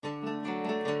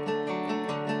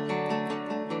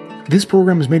This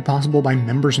program is made possible by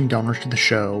members and donors to the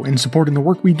show. In supporting the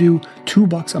work we do,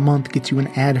 $2 a month gets you an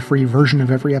ad-free version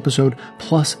of every episode,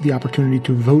 plus the opportunity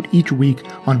to vote each week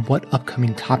on what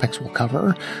upcoming topics we'll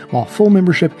cover, while full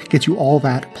membership gets you all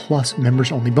that, plus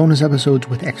members-only bonus episodes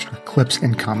with extra clips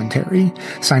and commentary.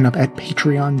 Sign up at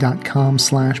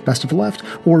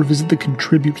patreon.com/bestofleft or visit the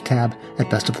Contribute tab at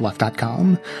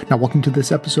bestofleft.com. Now, welcome to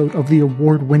this episode of the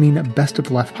award-winning Best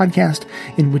of Left podcast,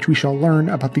 in which we shall learn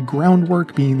about the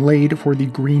groundwork being laid for the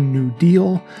Green New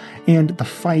Deal and the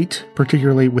fight,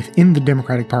 particularly within the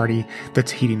Democratic Party,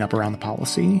 that's heating up around the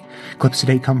policy. Clips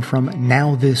today come from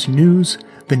Now This News,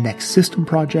 The Next System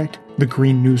Project, The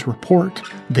Green News Report,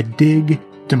 The Dig,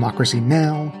 Democracy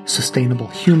Now!, Sustainable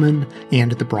Human,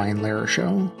 and The Brian Lehrer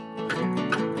Show.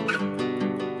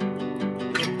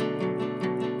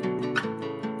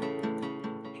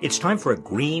 It's time for a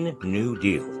Green New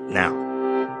Deal now.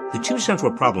 The two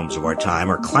central problems of our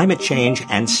time are climate change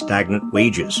and stagnant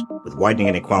wages, with widening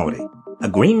inequality. A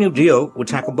Green New Deal would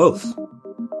tackle both.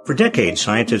 For decades,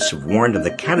 scientists have warned of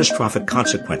the catastrophic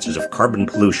consequences of carbon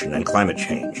pollution and climate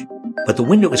change. But the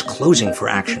window is closing for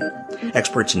action.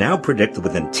 Experts now predict that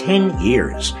within 10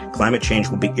 years, climate change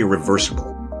will be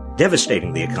irreversible,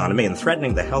 devastating the economy and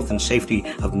threatening the health and safety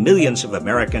of millions of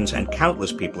Americans and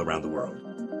countless people around the world.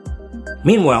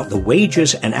 Meanwhile, the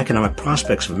wages and economic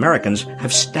prospects of Americans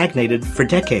have stagnated for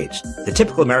decades. The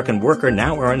typical American worker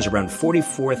now earns around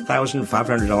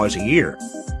 $44,500 a year,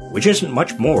 which isn't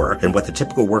much more than what the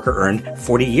typical worker earned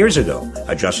 40 years ago,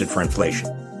 adjusted for inflation.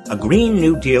 A Green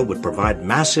New Deal would provide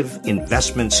massive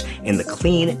investments in the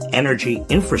clean energy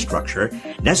infrastructure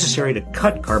necessary to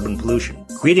cut carbon pollution,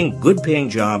 creating good-paying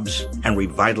jobs and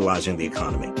revitalizing the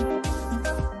economy.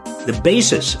 The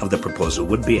basis of the proposal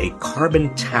would be a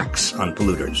carbon tax on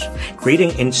polluters,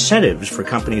 creating incentives for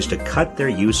companies to cut their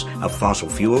use of fossil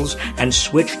fuels and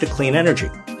switch to clean energy.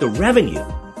 The revenue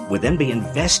would then be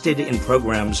invested in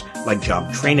programs like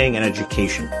job training and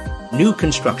education, new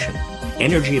construction,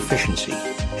 energy efficiency,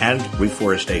 and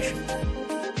reforestation.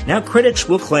 Now, critics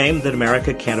will claim that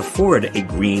America can't afford a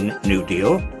Green New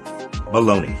Deal.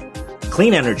 Baloney.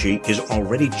 Clean energy is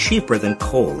already cheaper than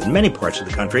coal in many parts of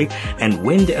the country, and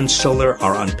wind and solar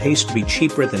are on pace to be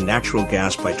cheaper than natural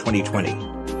gas by 2020.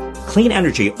 Clean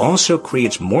energy also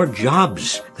creates more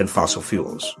jobs than fossil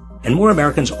fuels, and more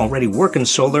Americans already work in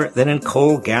solar than in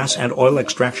coal, gas, and oil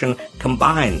extraction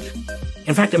combined.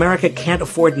 In fact, America can't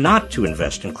afford not to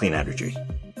invest in clean energy.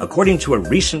 According to a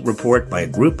recent report by a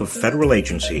group of federal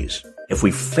agencies, if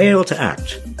we fail to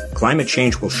act, climate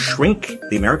change will shrink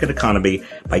the American economy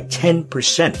by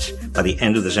 10% by the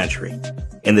end of the century.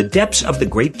 In the depths of the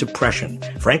Great Depression,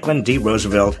 Franklin D.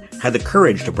 Roosevelt had the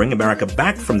courage to bring America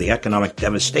back from the economic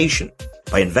devastation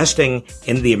by investing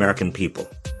in the American people.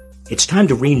 It's time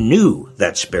to renew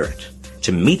that spirit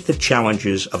to meet the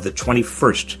challenges of the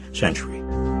 21st century.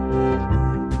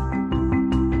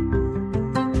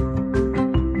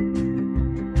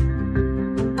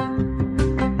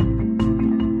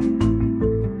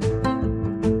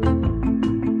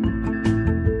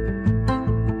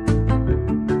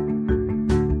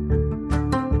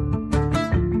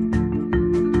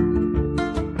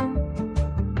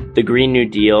 The Green New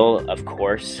Deal, of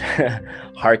course,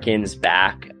 harkens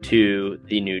back to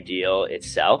the New Deal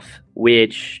itself,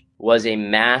 which was a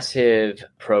massive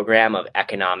program of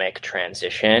economic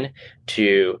transition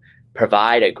to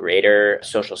provide a greater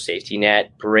social safety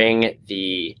net, bring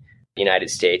the United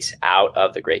States out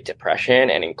of the Great Depression,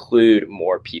 and include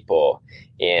more people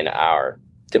in our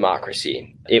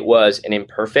democracy. It was an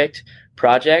imperfect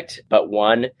project, but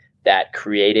one that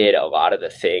created a lot of the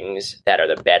things that are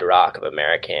the bedrock of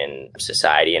American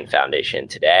society and foundation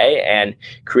today, and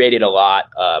created a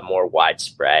lot more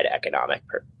widespread economic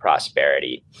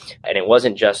prosperity. And it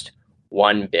wasn't just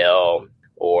one bill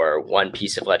or one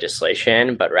piece of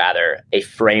legislation, but rather a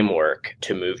framework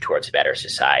to move towards a better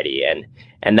society.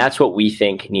 And that's what we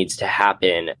think needs to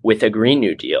happen with a Green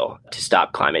New Deal to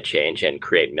stop climate change and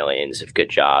create millions of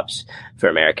good jobs for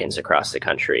Americans across the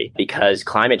country. Because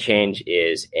climate change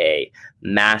is a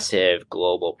massive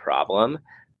global problem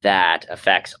that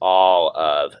affects all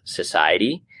of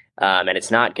society. And it's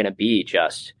not going to be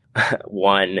just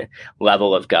one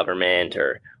level of government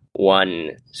or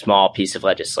one small piece of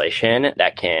legislation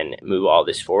that can move all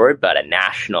this forward, but a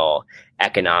national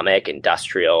economic,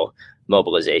 industrial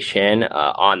mobilization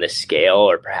on the scale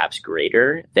or perhaps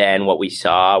greater than what we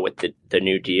saw with the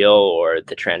New Deal or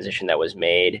the transition that was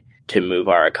made to move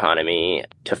our economy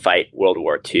to fight World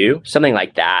War II. Something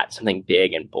like that, something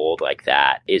big and bold like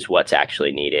that is what's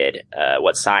actually needed.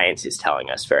 What science is telling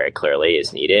us very clearly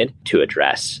is needed to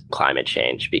address climate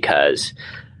change, because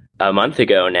a month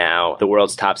ago now, the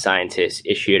world's top scientists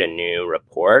issued a new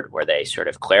report where they sort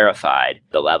of clarified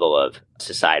the level of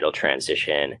societal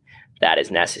transition that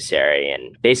is necessary.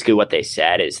 And basically what they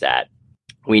said is that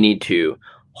we need to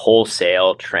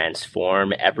wholesale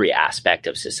transform every aspect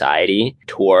of society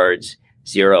towards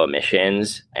zero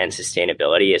emissions and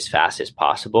sustainability as fast as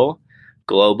possible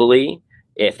globally.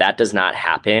 If that does not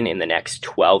happen in the next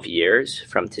 12 years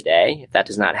from today, if that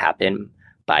does not happen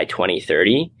by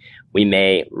 2030, we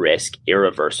may risk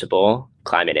irreversible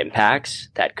climate impacts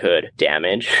that could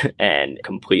damage and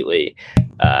completely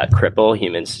cripple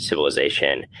human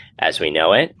civilization as we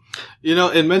know it.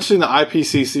 In mentioning the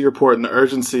IPCC report and the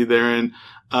urgency therein,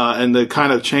 and the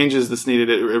kind of changes that's needed,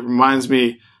 it reminds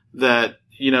me that,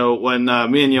 when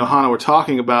me and Johanna were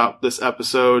talking about this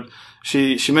episode,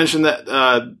 she mentioned that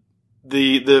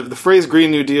the phrase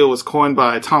Green New Deal was coined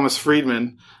by Thomas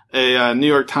Friedman, a New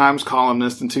York Times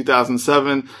columnist in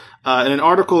 2007, in an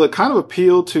article that kind of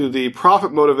appealed to the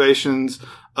profit motivations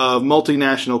of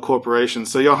multinational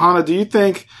corporations. So, Johanna, do you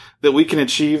think that we can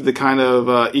achieve the kind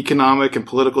of economic and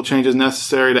political changes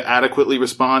necessary to adequately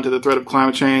respond to the threat of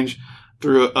climate change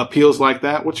through appeals like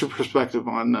that? What's your perspective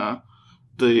on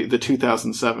the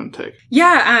 2007 take?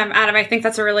 Yeah, Adam, I think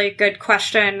that's a really good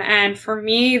question. And for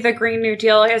me, the Green New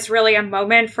Deal is really a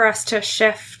moment for us to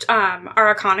shift our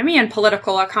economy and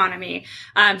political economy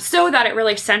so that it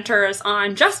really centers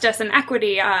on justice and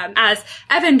equity, as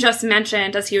Evan just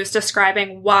mentioned as he was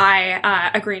describing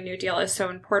why a Green New Deal is so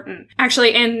important.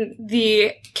 Actually, in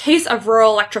the case of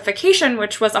rural electrification,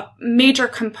 which was a major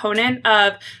component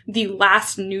of the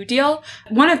last New Deal,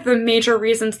 one of the major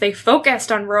reasons they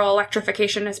focused on rural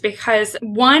electrification is because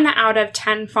 1 out of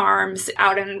 10 farms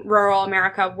out in rural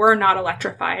America were not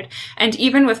electrified. And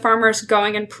even with farmers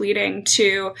going and pleading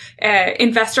to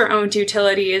investor-owned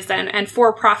utilities and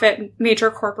for-profit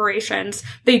major corporations,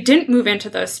 they didn't move into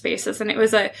those spaces. And it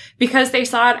was because they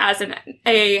saw it as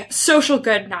a social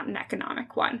good, not an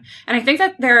economic one. And I think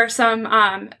that there are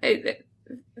some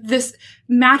this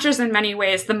matches in many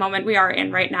ways the moment we are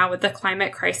in right now with the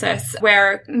climate crisis,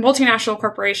 where multinational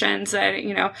corporations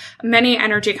and, many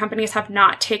energy companies have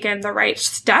not taken the right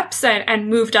steps and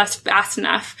moved us fast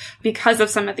enough because of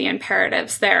some of the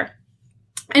imperatives there.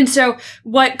 And so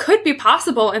what could be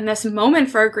possible in this moment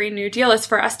for a Green New Deal is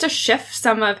for us to shift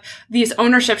some of these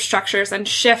ownership structures and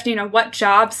shift, what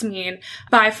jobs mean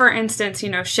by, for instance,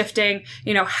 shifting,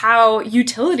 how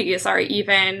utilities are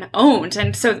even owned.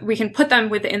 And so we can put them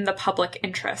within the public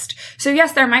interest. So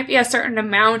yes, there might be a certain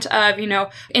amount of,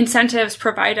 incentives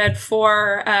provided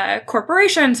for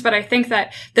corporations, but I think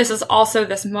that this is also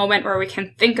this moment where we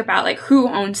can think about who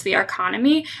owns the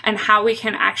economy and how we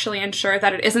can actually ensure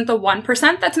that it isn't the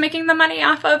 1% that's making the money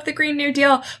off of the Green New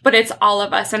Deal, but it's all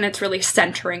of us, and it's really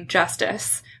centering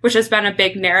justice, which has been a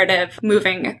big narrative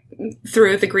moving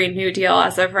through the Green New Deal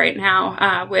as of right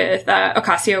now, with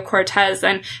Ocasio-Cortez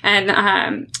and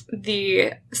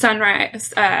the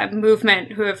Sunrise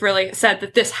movement, who have really said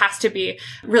that this has to be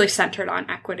really centered on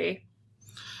equity.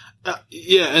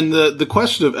 And the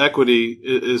question of equity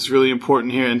is really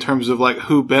important here in terms of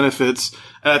who benefits.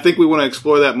 And I think we want to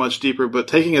explore that much deeper, but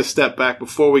taking a step back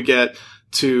before we get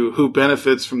to who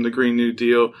benefits from the Green New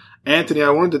Deal, Anthony,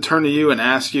 I wanted to turn to you and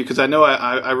ask you, because I know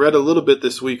I read a little bit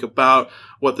this week about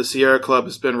what the Sierra Club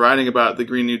has been writing about the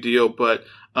Green New Deal, but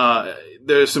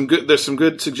there's some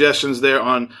good suggestions there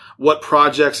on what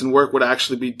projects and work would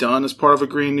actually be done as part of a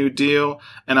Green New Deal.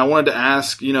 And I wanted to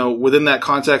ask, within that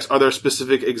context, are there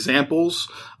specific examples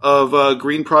of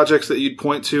green projects that you'd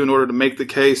point to in order to make the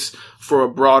case for a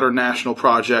broader national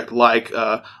project like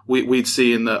we'd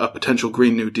see in a potential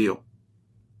Green New Deal?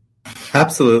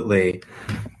 Absolutely.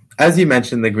 As you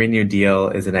mentioned, the Green New Deal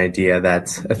is an idea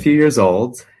that's a few years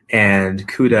old, and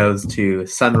kudos to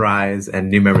Sunrise and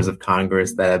new members of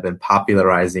Congress that have been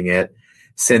popularizing it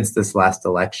since this last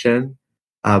election.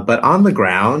 But on the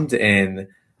ground in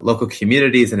local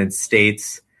communities and in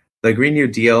states, the Green New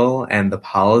Deal and the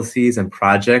policies and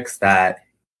projects that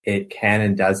it can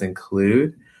and does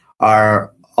include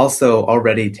are also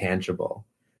already tangible.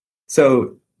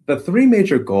 So the three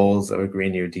major goals of a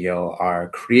Green New Deal are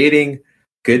creating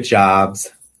good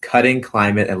jobs, cutting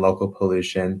climate and local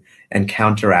pollution, and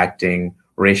counteracting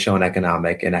racial and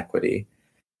economic inequity.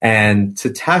 And to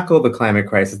tackle the climate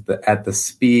crisis at the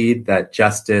speed that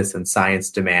justice and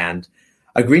science demand,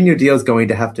 a Green New Deal is going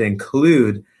to have to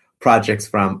include projects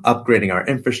from upgrading our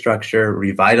infrastructure,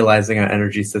 revitalizing our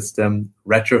energy system,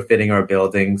 retrofitting our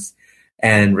buildings,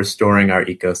 and restoring our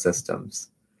ecosystems.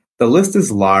 The list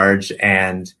is large,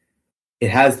 and it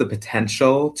has the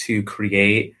potential to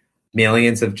create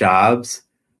millions of jobs,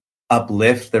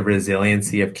 uplift the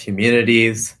resiliency of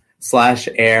communities, slash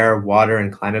air, water,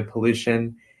 and climate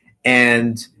pollution,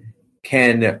 and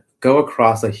can go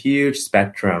across a huge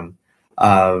spectrum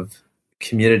of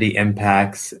community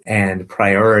impacts and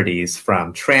priorities,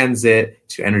 from transit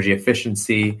to energy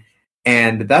efficiency.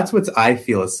 And that's what I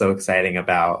feel is so exciting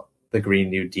about the Green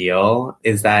New Deal,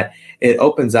 is that it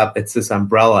opens up, it's this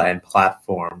umbrella and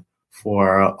platform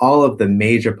for all of the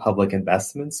major public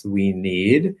investments we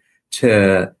need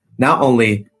to not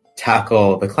only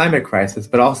tackle the climate crisis,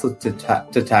 but also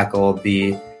to tackle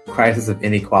the crisis of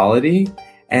inequality,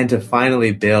 and to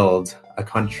finally build a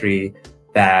country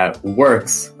that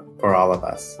works for all of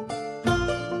us.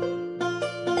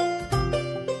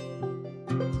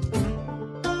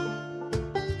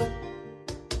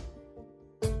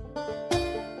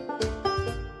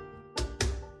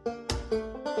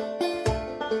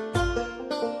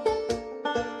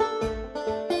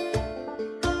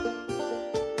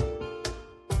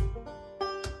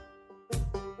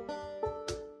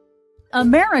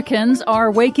 Americans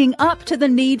are waking up to the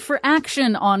need for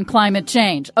action on climate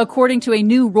change, according to a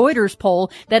new Reuters poll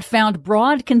that found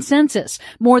broad consensus.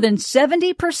 More than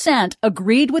 70%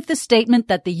 agreed with the statement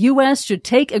that the U.S. should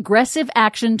take aggressive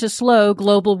action to slow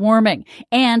global warming,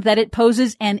 and that it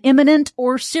poses an imminent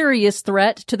or serious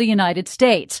threat to the United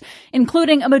States,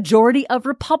 including a majority of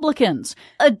Republicans.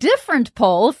 A different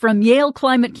poll from Yale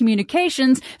Climate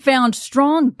Communications found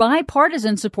strong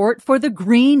bipartisan support for the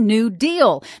Green New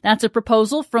Deal. That's a proposal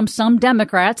from some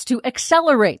Democrats to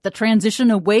accelerate the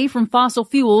transition away from fossil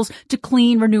fuels to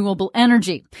clean, renewable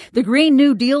energy. The Green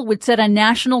New Deal would set a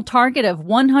national target of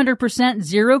 100%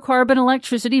 zero-carbon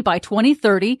electricity by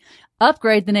 2030,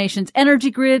 upgrade the nation's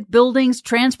energy grid, buildings,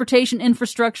 transportation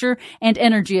infrastructure, and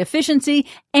energy efficiency,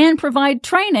 and provide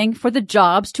training for the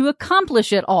jobs to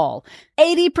accomplish it all.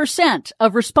 80%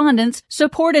 of respondents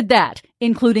supported that,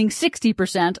 including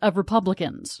 60% of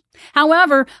Republicans.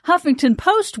 However, Huffington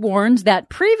Post warns that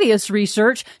previous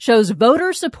research shows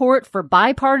voter support for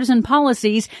bipartisan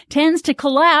policies tends to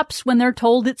collapse when they're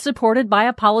told it's supported by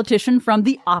a politician from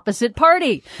the opposite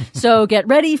party. So get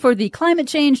ready for the climate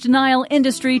change denial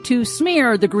industry to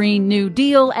smear the Green New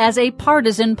Deal as a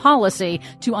partisan policy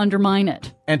to undermine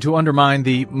it. And to undermine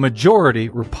the majority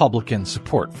Republican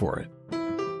support for it.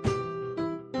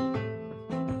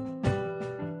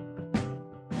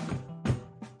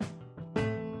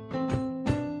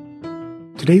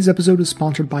 Today's episode is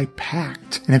sponsored by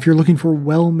Pact, and if you're looking for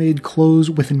well-made clothes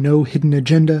with no hidden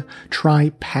agenda,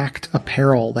 try Pact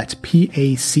Apparel. That's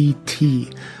P-A-C-T.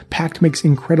 Pact makes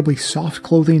incredibly soft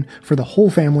clothing for the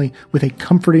whole family with a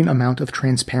comforting amount of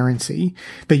transparency.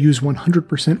 They use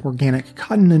 100% organic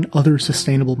cotton and other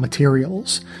sustainable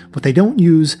materials. What they don't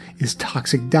use is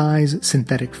toxic dyes,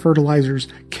 synthetic fertilizers,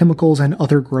 chemicals, and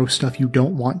other gross stuff you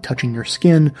don't want touching your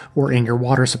skin or in your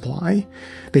water supply.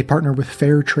 They partner with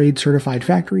fair trade certified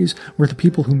factories where the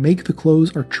people who make the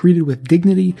clothes are treated with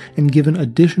dignity and given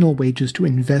additional wages to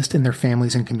invest in their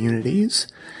families and communities.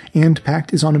 And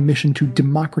Pact is on a mission to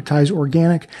democratize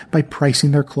organic by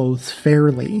pricing their clothes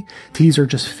fairly. Tees are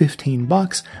just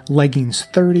 $15, leggings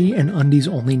 $30, and undies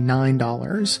only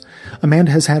 $9.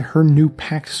 Amanda has had her new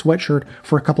Pact sweatshirt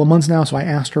for a couple of months now, so I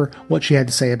asked her what she had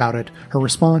to say about it. Her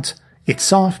response: it's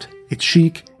soft, it's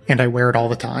chic, and I wear it all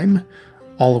the time.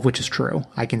 All of which is true.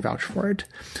 I can vouch for it.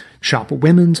 Shop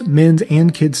women's, men's,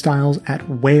 and kids styles at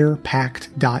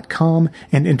wearpact.com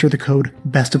and enter the code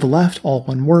BESTOFTHELEFT, all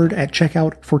one word, at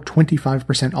checkout for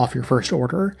 25% off your first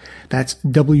order. That's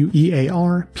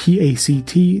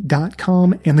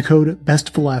wearpact.com and the code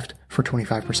BESTOFTHELEFT for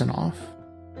 25% off.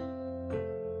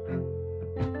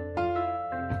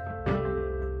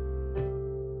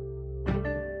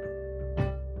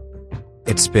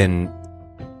 It's been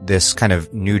this kind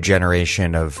of new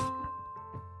generation of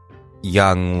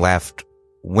young left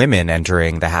women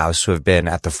entering the House who have been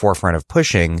at the forefront of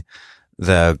pushing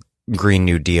the Green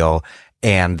New Deal,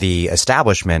 and the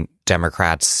establishment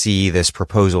Democrats see this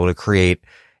proposal to create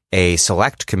a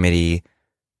select committee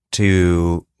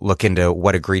to look into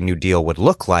what a Green New Deal would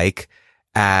look like,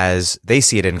 as they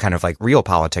see it in kind of like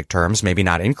realpolitik terms, maybe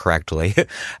not incorrectly,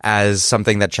 as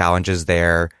something that challenges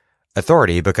their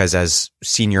authority, because as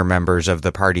senior members of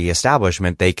the party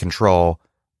establishment, they control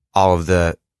all of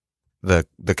the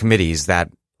committees that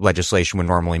legislation would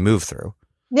normally move through.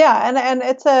 Yeah, and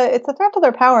it's a threat to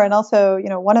their power. And also,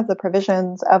 one of the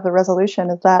provisions of the resolution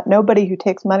is that nobody who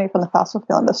takes money from the fossil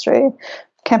fuel industry,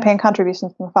 campaign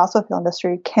contributions from the fossil fuel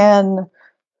industry, can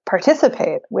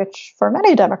participate, which for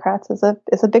many Democrats is a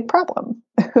big problem,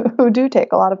 who do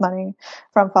take a lot of money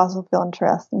from fossil fuel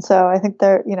interests. And so I think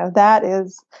that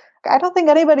is, I don't think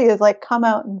anybody has come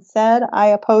out and said, I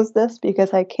oppose this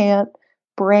because I can't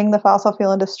bring the fossil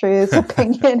fuel industry's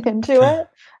opinion into it.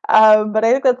 But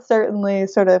I think that's certainly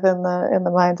sort of in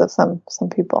the minds of some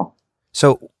people.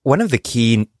 So one of the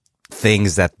key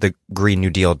things that the Green New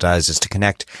Deal does is to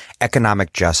connect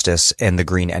economic justice and the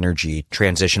green energy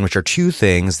transition, which are two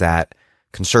things that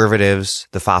conservatives,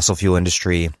 the fossil fuel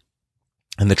industry,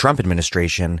 and the Trump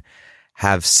administration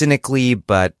have cynically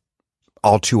but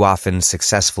all too often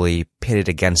successfully pitted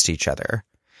against each other.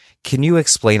 Can you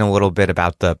explain a little bit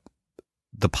about the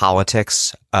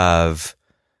politics of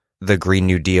the Green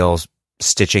New Deal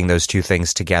stitching those two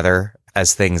things together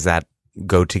as things that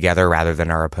go together rather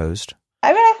than are opposed?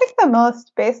 I mean, I think the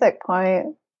most basic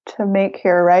point to make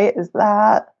here, right, is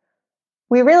that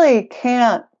we really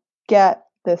can't get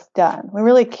this done. We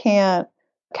really can't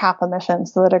cap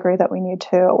emissions to the degree that we need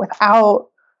to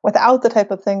without the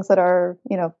type of things that are,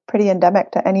 pretty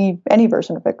endemic to any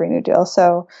version of the Green New Deal.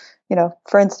 So,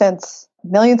 for instance,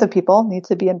 millions of people need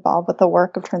to be involved with the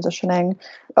work of transitioning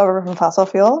over from fossil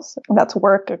fuels. And that's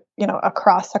work,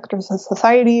 across sectors of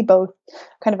society, both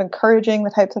kind of encouraging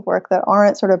the types of work that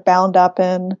aren't sort of bound up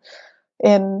in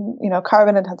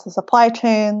carbon intensive supply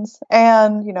chains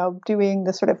and, doing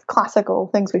the sort of classical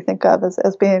things we think of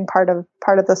as being part of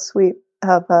the suite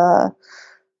of a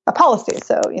policy.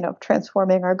 So,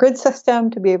 transforming our grid system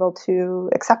to be able to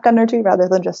accept energy rather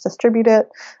than just distribute it,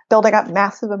 building up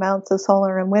massive amounts of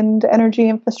solar and wind energy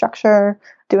infrastructure,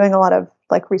 doing a lot of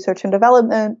research and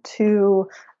development to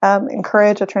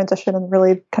encourage a transition in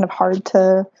really kind of hard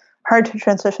to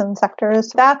transition sectors.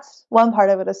 That's one part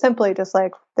of it, is simply just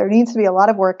there needs to be a lot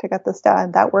of work to get this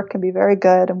done. That work can be very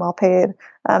good and well paid.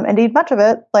 Indeed, much of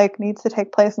it needs to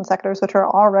take place in sectors which are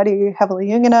already heavily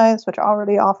unionized, which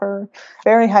already offer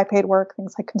very high paid work,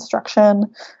 things like construction,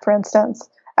 for instance.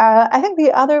 I think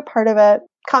the other part of it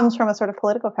comes from a sort of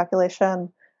political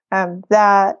calculation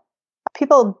that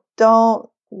people don't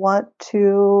want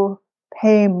to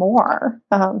pay more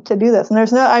to do this.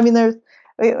 And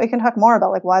we can talk more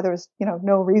about why there's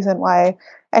no reason why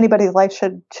anybody's life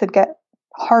should get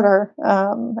harder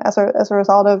as a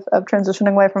result of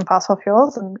transitioning away from fossil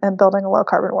fuels and building a low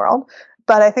carbon world.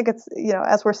 But I think it's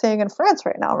as we're seeing in France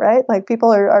right now, right?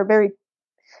 People are very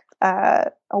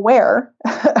aware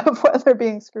of when they're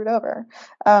being screwed over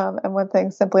and when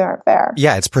things simply aren't fair.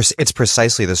 Yeah, it's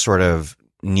precisely the sort of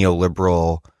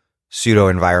neoliberal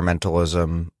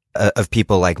pseudo-environmentalism of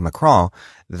people like Macron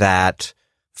that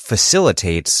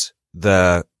facilitates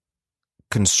the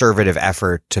conservative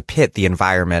effort to pit the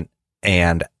environment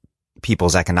and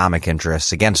people's economic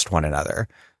interests against one another,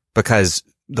 because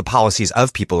the policies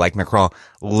of people like Macron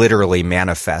literally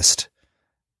manifest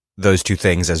those two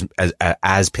things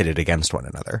as pitted against one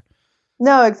another.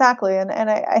 No, exactly. And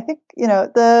I think,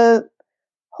 the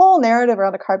whole narrative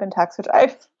around a carbon tax, which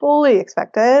I fully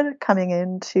expected coming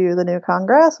into the new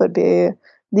Congress, would be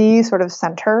the sort of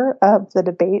center of the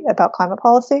debate about climate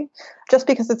policy, just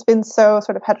because it's been so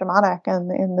sort of hegemonic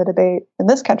in the debate in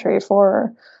this country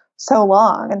for so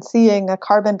long, and seeing a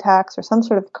carbon tax or some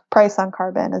sort of price on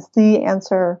carbon as the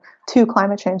answer to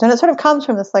climate change. And it sort of comes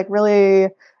from this really,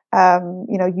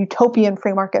 utopian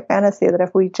free market fantasy that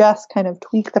if we just kind of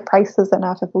tweak the prices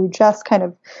enough, if we just kind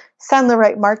of send the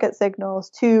right market signals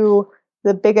to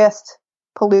the biggest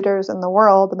polluters in the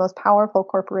world, the most powerful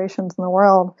corporations in the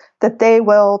world, that they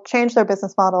will change their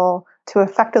business model to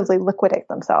effectively liquidate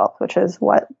themselves, which is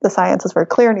what the science is very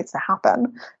clear needs to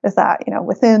happen, is that,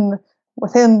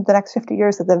 within the next 50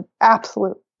 years at the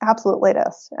absolute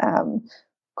latest,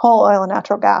 coal, oil, and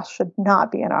natural gas should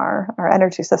not be in our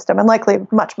energy system, and likely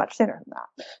much, much sooner than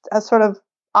that. A sort of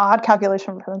odd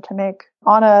calculation for them to make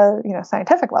on a,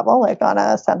 scientific level, in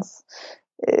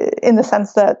the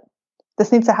sense that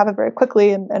this needs to happen very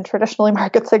quickly, and traditionally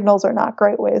market signals are not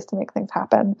great ways to make things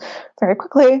happen very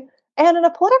quickly. And in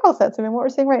a political sense, what we're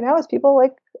seeing right now is people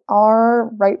are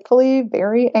rightfully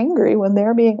very angry when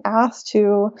they're being asked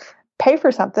to pay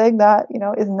for something that,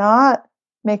 is not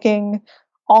making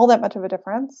all that much of a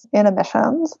difference in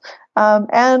emissions.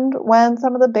 And when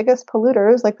some of the biggest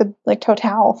polluters, like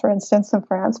Total, for instance, in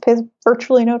France, pays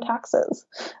virtually no taxes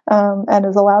and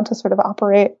is allowed to sort of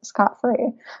operate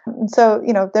scot-free. And so,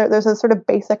 there's a sort of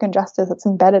basic injustice that's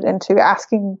embedded into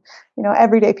asking,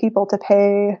 everyday people to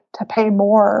pay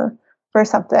more for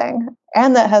something,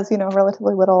 and that has,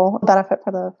 relatively little benefit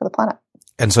for the planet.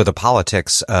 And so the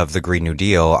politics of the Green New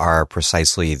Deal are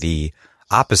precisely the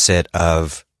opposite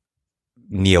of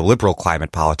neoliberal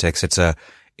climate politics.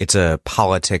 It's a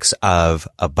politics of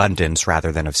abundance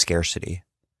rather than of scarcity.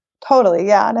 Totally,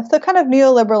 yeah. And if the kind of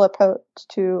neoliberal approach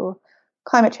to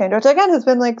climate change, which again has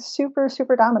been super,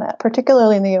 super dominant,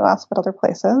 particularly in the US but other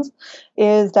places,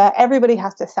 is that everybody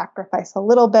has to sacrifice a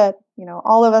little bit,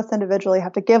 all of us individually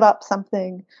have to give up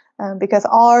something because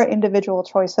our individual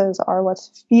choices are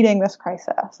what's feeding this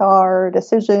crisis. Our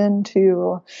decision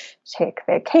to take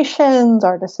vacations,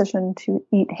 our decision to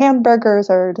eat hamburgers,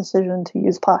 our decision to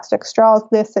use plastic straws,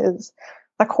 this is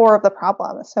the core of the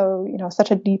problem. So, such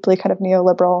a deeply kind of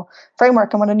neoliberal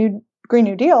framework. And what a new Green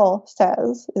New Deal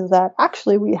says is that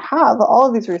actually we have all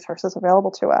of these resources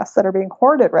available to us that are being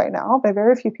hoarded right now by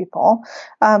very few people.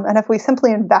 And if we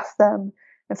simply invest them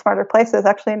in smarter places,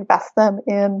 actually invest them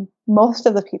in most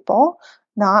of the people,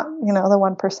 not,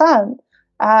 the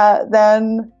 1%,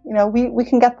 then, we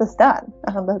can get this done.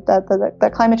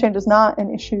 That climate change is not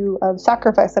an issue of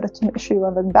sacrifice, that it's an issue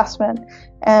of investment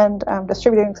and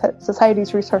distributing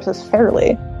society's resources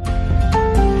fairly.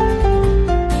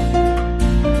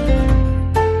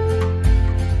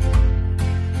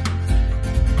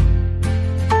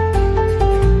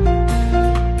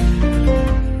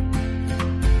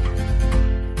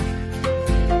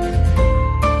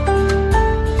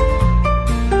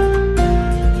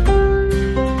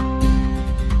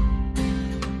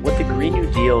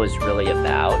 Is really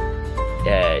about,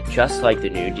 just like the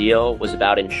New Deal, was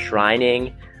about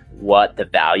enshrining what the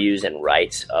values and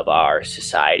rights of our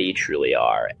society truly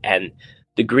are. And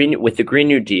with the Green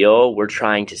New Deal, we're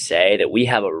trying to say that we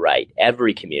have a right,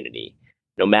 every community,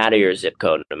 no matter your zip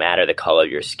code, no matter the color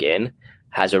of your skin,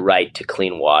 has a right to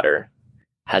clean water,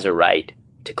 has a right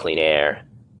to clean air,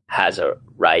 has a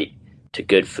right to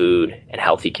good food and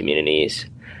healthy communities,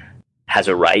 has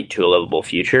a right to a livable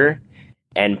future,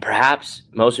 and perhaps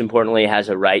most importantly, has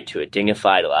a right to a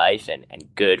dignified life and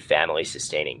good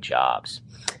family-sustaining jobs.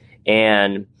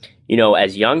 And,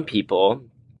 as young people,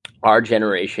 our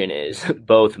generation is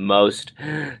both most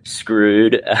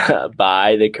screwed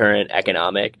by the current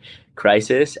economic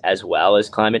crisis as well as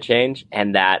climate change,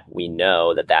 and that we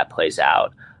know that plays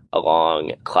out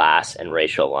along class and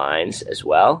racial lines as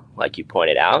well, like you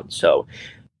pointed out. So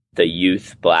the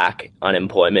youth Black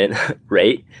unemployment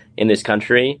rate in this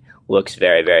country looks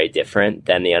very, very different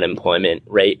than the unemployment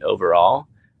rate overall,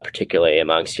 particularly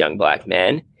amongst young Black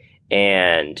men.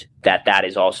 And that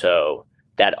is also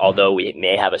that although we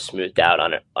may have a smoothed out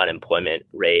unemployment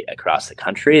rate across the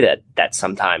country, that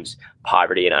sometimes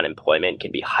poverty and unemployment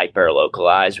can be hyper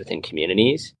localized within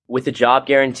communities. With the job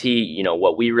guarantee,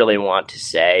 what we really want to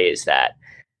say is that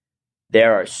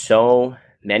there are so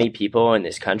many people in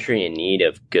this country in need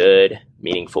of good,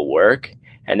 meaningful work.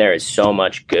 And there is so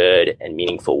much good and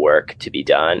meaningful work to be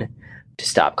done to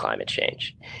stop climate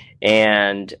change.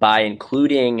 And by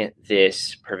including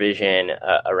this provision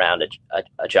around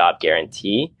a job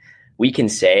guarantee, we can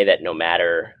say that no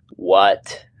matter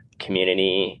what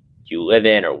community you live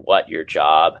in or what your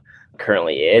job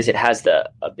currently is, it has the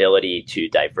ability to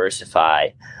diversify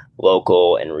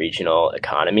local and regional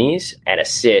economies and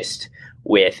assist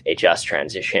with a just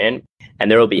transition. And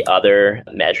there will be other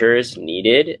measures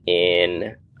needed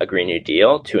in a Green New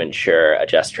Deal to ensure a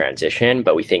just transition,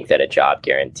 but we think that a job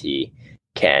guarantee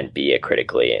can be a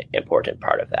critically important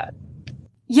part of that.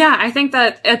 Yeah, I think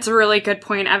that it's a really good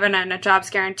point, Evan, and a jobs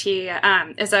guarantee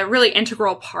is a really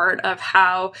integral part of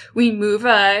how we move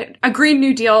a Green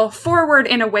New Deal forward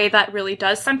in a way that really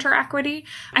does center equity.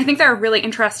 I think there are really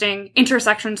interesting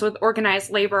intersections with organized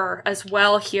labor as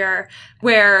well here,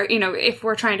 where, if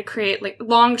we're trying to create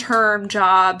long-term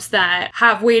jobs that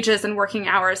have wages and working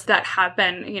hours that have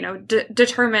been,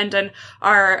 determined and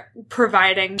are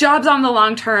providing jobs on the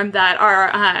long term that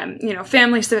are,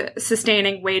 family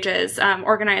sustaining wages,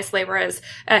 organized labor has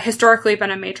historically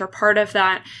been a major part of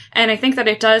that. And I think that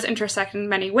it does intersect in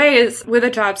many ways with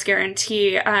a jobs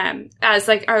guarantee as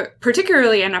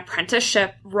particularly an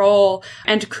apprenticeship role,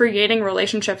 and creating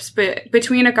relationships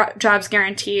between a jobs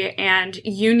guarantee and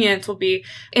unions will be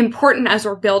important as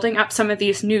we're building up some of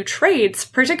these new trades,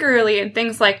 particularly in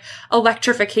things like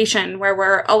electrification, where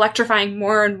we're electrifying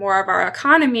more and more of our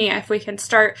economy. If we can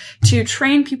start to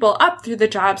train people up through the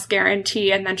jobs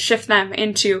guarantee and then shift them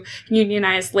into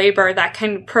unionized labor, that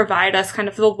can provide us kind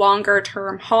of the longer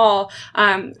term haul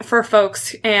for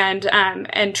folks and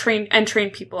train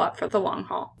people up for the long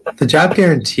haul. The job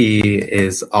guarantee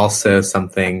is also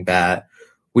something that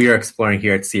we are exploring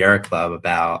here at Sierra Club,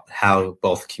 about how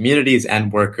both communities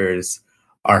and workers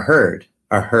are heard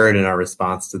in our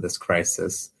response to this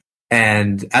crisis.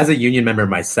 And as a union member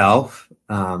myself,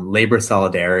 labor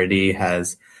solidarity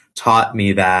has taught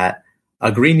me that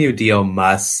a Green New Deal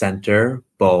must center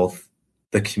both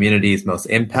the communities most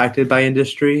impacted by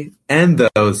industry and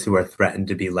those who are threatened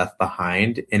to be left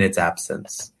behind in its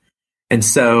absence. And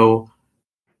so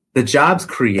the jobs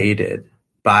created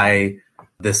by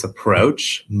this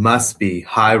approach must be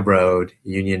high road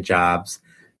union jobs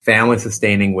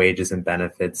family-sustaining wages and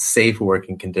benefits, safe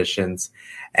working conditions,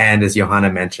 and as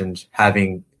Johanna mentioned,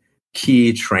 having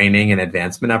key training and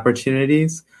advancement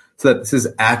opportunities, so that this is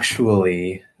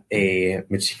actually a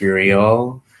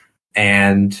material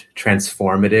and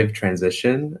transformative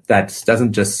transition that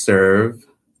doesn't just serve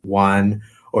one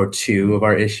or two of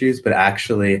our issues, but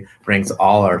actually brings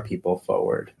all our people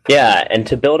forward. Yeah, and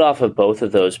to build off of both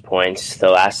of those points, the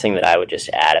last thing that I would just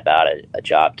add about a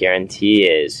job guarantee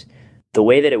is the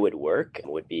way that it would work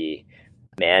would be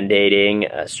mandating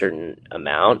a certain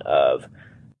amount of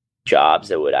jobs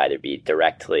that would either be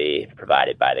directly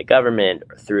provided by the government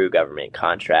or through government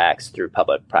contracts, through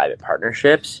public-private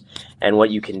partnerships. And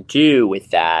what you can do with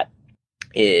that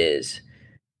is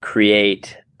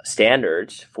create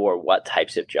standards for what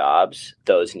types of jobs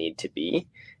those need to be.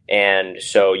 And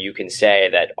so you can say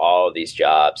that all of these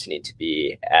jobs need to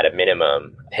be at a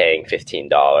minimum paying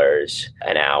 $15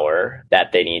 an hour,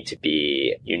 that they need to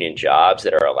be union jobs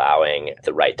that are allowing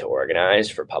the right to organize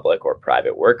for public or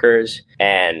private workers,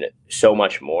 and so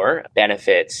much more,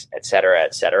 benefits, et cetera,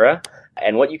 et cetera.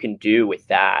 And what you can do with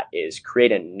that is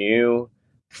create a new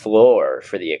floor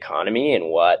for the economy and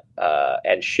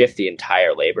shift the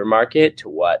entire labor market to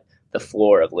what the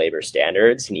floor of labor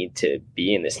standards need to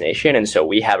be in this nation. And so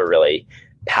we have a really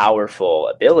powerful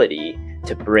ability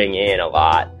to bring in a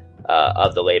lot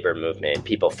of the labor movement,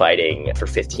 people fighting for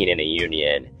 15 in a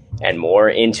union and more,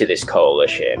 into this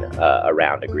coalition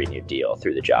around a Green New Deal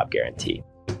through the job guarantee.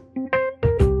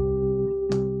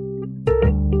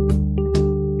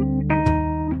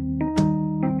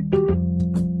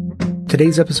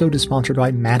 Today's episode is sponsored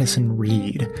by Madison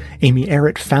Reed. Amy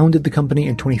Errett founded the company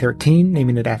in 2013,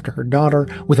 naming it after her daughter,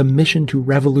 with a mission to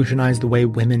revolutionize the way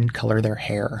women color their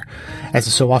hair. As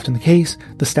is so often the case,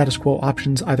 the status quo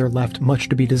options either left much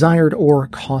to be desired or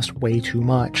cost way too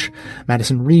much.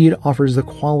 Madison Reed offers the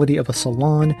quality of a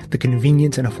salon, the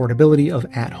convenience and affordability of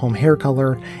at-home hair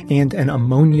color, and an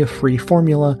ammonia-free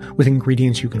formula with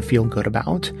ingredients you can feel good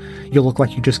about. You'll look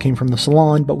like you just came from the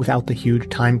salon, but without the huge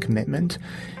time commitment.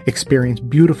 Experience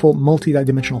beautiful,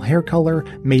 multi-dimensional hair color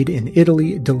made in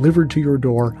Italy, delivered to your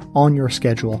door on your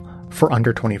schedule for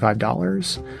under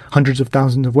 $25. Hundreds of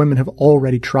thousands of women have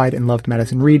already tried and loved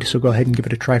Madison Reed, so go ahead and give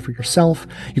it a try for yourself.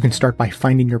 You can start by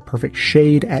finding your perfect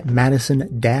shade at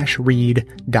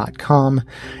madison-reed.com,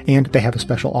 and they have a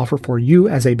special offer for you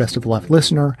as a Best of Left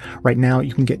listener. Right now,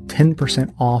 you can get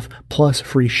 10% off plus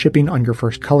free shipping on your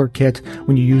first color kit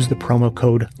when you use the promo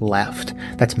code LEFT.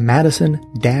 That's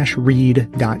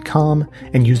madison-reed.com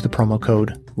and use the promo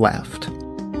code LEFT.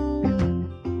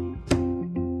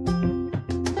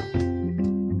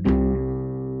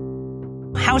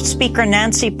 House Speaker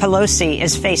Nancy Pelosi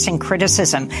is facing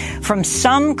criticism from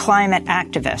some climate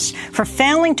activists for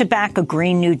failing to back a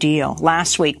Green New Deal.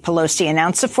 Last week, Pelosi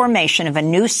announced the formation of a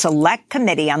new select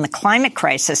committee on the climate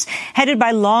crisis headed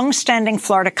by longstanding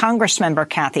Florida Congressmember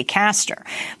Kathy Castor.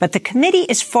 But the committee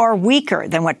is far weaker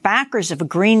than what backers of a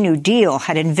Green New Deal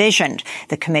had envisioned.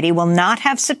 The committee will not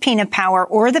have subpoena power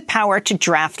or the power to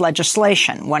draft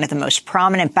legislation. One of the most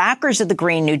prominent backers of the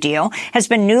Green New Deal has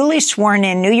been newly sworn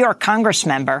in New York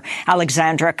Congressmember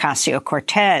Alexandra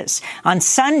Ocasio-Cortez. On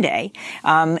Sunday,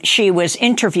 she was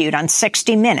interviewed on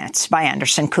 60 Minutes by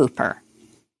Anderson Cooper.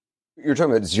 You're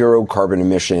talking about zero carbon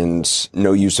emissions,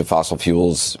 no use of fossil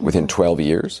fuels within 12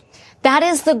 years? That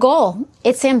is the goal.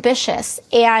 It's ambitious.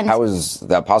 And how is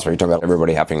that possible? You're talking about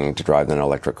everybody having to drive an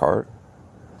electric car?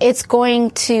 It's going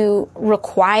to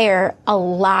require a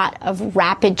lot of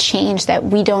rapid change that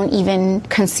we don't even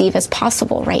conceive as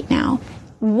possible right now.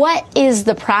 What is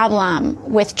the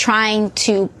problem with trying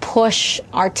to push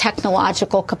our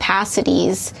technological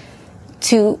capacities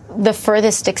to the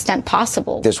furthest extent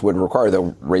possible? This would require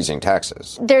the raising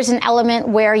taxes. There's an element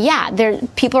where,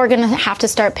 people are going to have to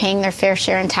start paying their fair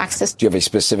share in taxes. Do you have a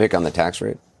specific on the tax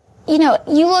rate? You know,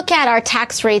 you look at our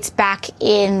tax rates back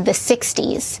in the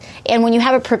 60s, and when you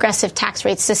have a progressive tax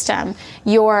rate system,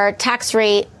 your tax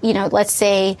rate, let's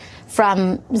say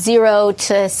from $0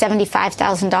 to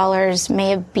 $75,000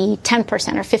 may be 10%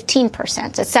 or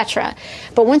 15%, et cetera.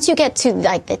 But once you get to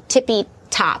like the tippy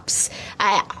tops,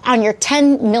 on your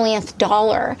 10 millionth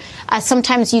dollar,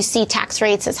 sometimes you see tax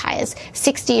rates as high as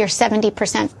 60 or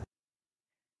 70%.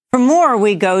 For more,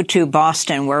 we go to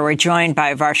Boston, where we're joined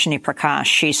by Varshini Prakash.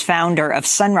 She's founder of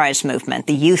Sunrise Movement,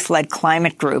 the youth-led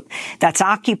climate group that's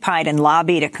occupied and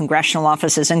lobbied at congressional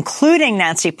offices, including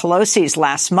Nancy Pelosi's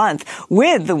last month,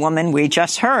 with the woman we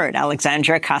just heard,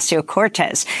 Alexandria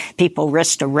Ocasio-Cortez. People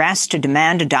risked arrest to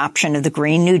demand adoption of the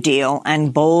Green New Deal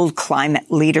and bold climate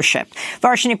leadership.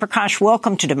 Varshini Prakash,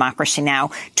 welcome to Democracy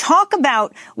Now! Talk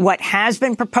about what has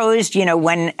been proposed. You know,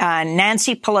 when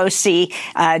Nancy Pelosi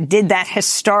did that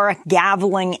historic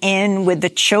gaveling in with the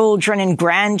children and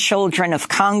grandchildren of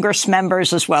Congress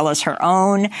members as well as her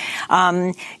own.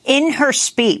 In her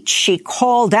speech, she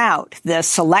called out the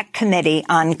Select Committee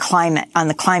on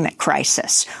the climate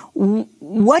crisis.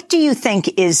 What do you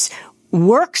think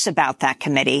works about that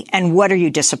committee, and what are you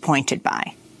disappointed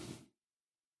by?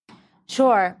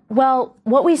 Sure. Well,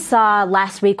 what we saw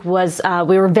last week was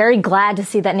we were very glad to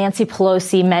see that Nancy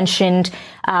Pelosi mentioned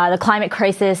the climate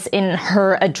crisis in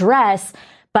her address,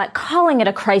 but calling it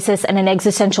a crisis and an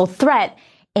existential threat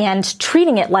and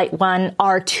treating it like one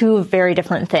are two very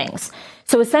different things.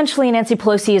 So essentially, Nancy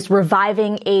Pelosi is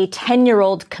reviving a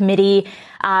 10-year-old committee,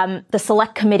 the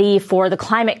Select Committee for the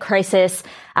Climate Crisis,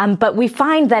 but we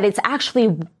find that it's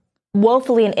actually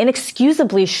woefully and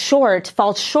inexcusably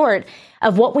falls short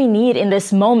of what we need in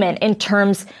this moment in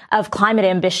terms of climate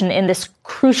ambition in this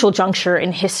crucial juncture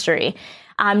in history.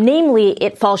 Namely,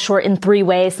 it falls short in three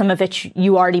ways, some of which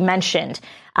you already mentioned.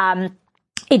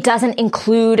 It doesn't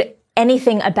include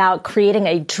anything about creating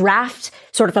a draft,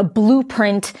 sort of a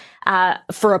blueprint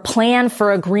for a plan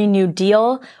for a Green New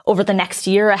Deal over the next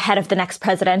year ahead of the next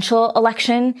presidential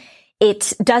election.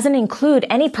 It doesn't include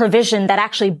any provision that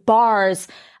actually bars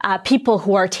people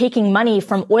who are taking money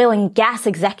from oil and gas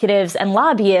executives and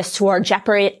lobbyists who are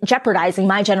jeopardizing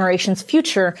my generation's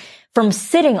future from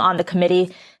sitting on the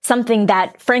committee, something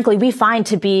that, frankly, we find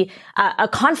to be a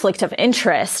conflict of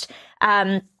interest.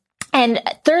 And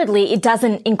thirdly, it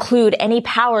doesn't include any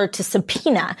power to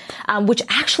subpoena, which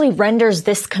actually renders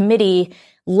this committee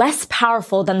less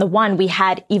powerful than the one we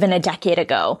had even a decade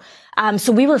ago.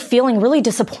 So we were feeling really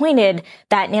disappointed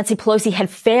that Nancy Pelosi had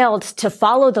failed to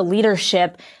follow the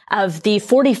leadership of the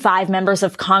 45 members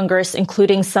of Congress,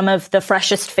 including some of the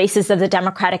freshest faces of the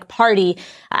Democratic Party,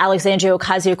 Alexandria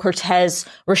Ocasio-Cortez,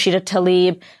 Rashida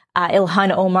Tlaib,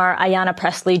 Ilhan Omar, Ayanna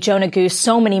Pressley, Joe Neguse,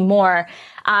 so many more,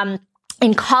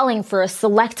 in calling for a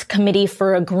select committee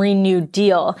for a Green New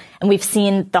Deal. And we've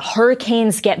seen the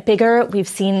hurricanes get bigger. We've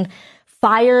seen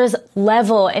fires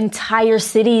level entire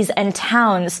cities and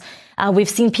towns. We've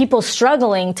seen people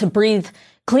struggling to breathe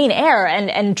clean air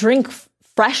and drink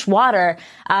fresh water,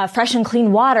 fresh and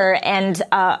clean water, and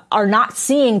are not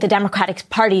seeing the Democratic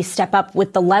Party step up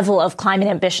with the level of climate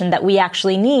ambition that we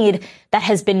actually need that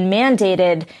has been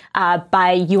mandated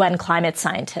by UN climate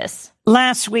scientists.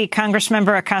 Last week,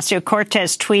 Congressmember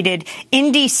Ocasio-Cortez tweeted,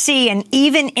 "In D.C. and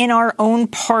even in our own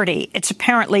party, it's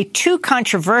apparently too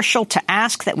controversial to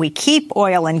ask that we keep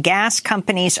oil and gas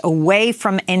companies away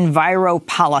from enviro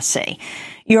policy."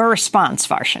 Your response,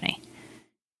 Varshini?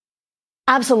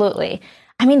 Absolutely.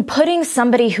 I mean, putting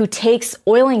somebody who takes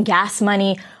oil and gas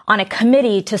money on a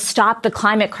committee to stop the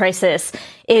climate crisis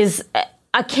is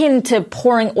akin to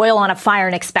pouring oil on a fire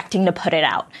and expecting to put it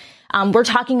out. We're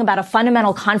talking about a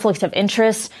fundamental conflict of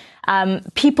interest.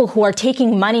 People who are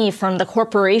taking money from the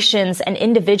corporations and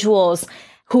individuals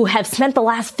who have spent the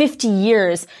last 50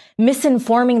 years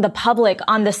misinforming the public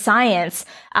on the science,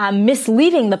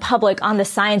 misleading the public on the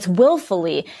science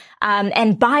willfully,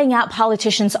 and buying out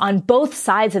politicians on both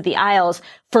sides of the aisles.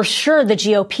 For sure, the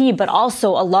GOP, but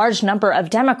also a large number of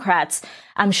Democrats,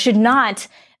 should not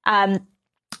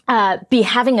be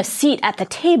having a seat at the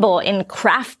table in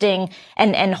crafting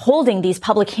and holding these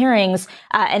public hearings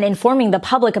and informing the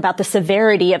public about the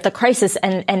severity of the crisis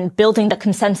and building the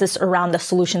consensus around the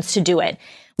solutions to do it.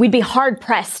 We'd be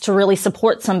hard-pressed to really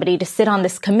support somebody to sit on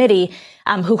this committee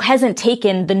who hasn't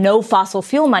taken the no fossil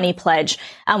fuel money pledge,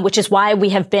 which is why we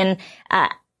have been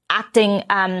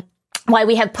why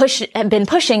we have been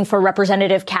pushing for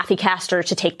Representative Kathy Castor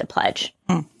to take the pledge.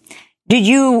 Did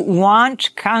you want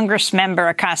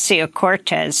Congressmember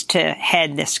Ocasio-Cortez to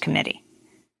head this committee?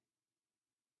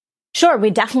 Sure. We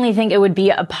definitely think it would be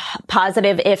a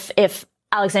positive if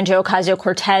Alexandria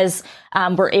Ocasio-Cortez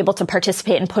were able to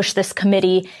participate and push this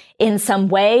committee in some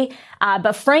way.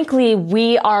 But frankly,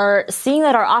 we are seeing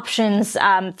that our options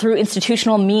through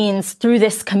institutional means through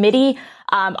this committee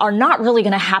are not really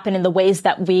going to happen in the ways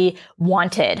that we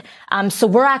wanted. So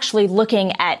we're actually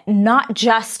looking at not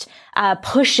just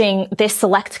pushing this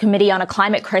select committee on a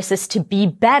climate crisis to be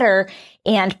better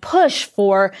and push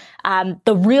for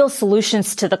the real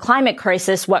solutions to the climate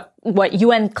crisis, what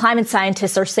UN climate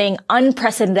scientists are saying,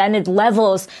 unprecedented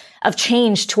levels of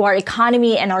change to our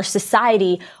economy and our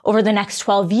society over the next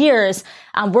 12 years.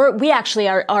 We actually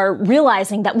are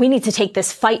realizing that we need to take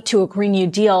this fight to a Green New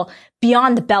Deal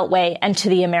beyond the Beltway and to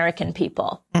the American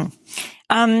people.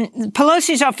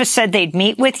 Pelosi's office said they'd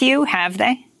meet with you. Have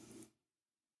they?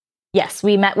 Yes,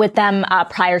 we met with them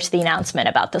prior to the announcement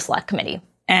about the select committee.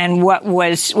 And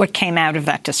what came out of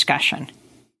that discussion?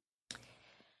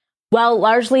 Well,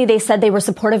 largely they said they were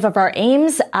supportive of our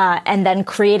aims and then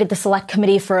created the select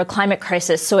committee for a climate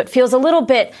crisis. So it feels a little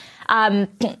bit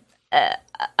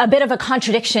a bit of a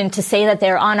contradiction to say that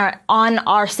they're on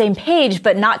our same page,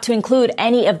 but not to include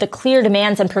any of the clear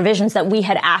demands and provisions that we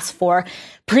had asked for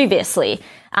previously.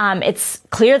 It's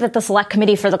clear that the select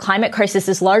committee for the climate crisis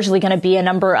is largely going to be a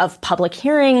number of public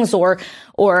hearings or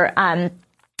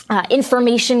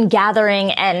information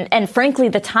gathering, and frankly,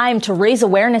 the time to raise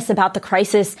awareness about the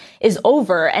crisis is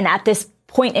over. And at this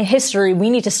point in history, we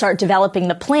need to start developing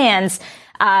the plans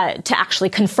to actually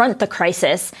confront the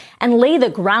crisis and lay the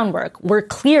groundwork. We're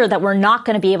clear that we're not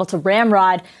going to be able to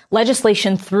ramrod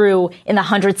legislation through in the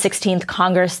 116th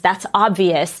Congress. That's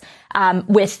obvious.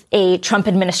 With a Trump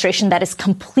administration that is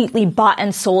completely bought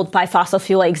and sold by fossil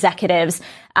fuel executives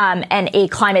and a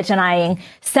climate denying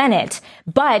Senate.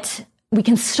 But we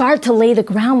can start to lay the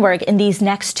groundwork in these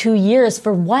next 2 years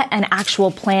for what an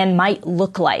actual plan might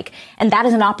look like. And that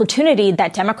is an opportunity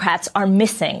that Democrats are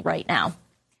missing right now.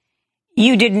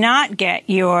 You did not get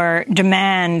your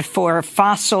demand for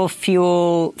fossil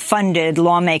fuel funded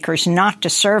lawmakers not to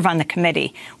serve on the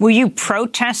committee. Will you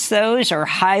protest those or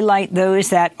highlight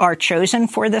those that are chosen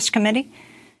for this committee?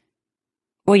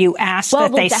 Will you ask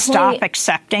that they stop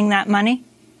accepting that money?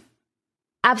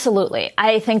 Absolutely.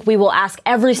 I think we will ask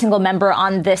every single member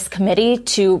on this committee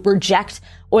to reject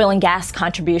oil and gas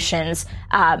contributions,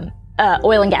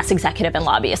 oil and gas executive and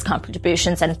lobbyist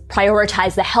contributions, and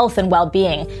prioritize the health and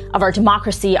well-being of our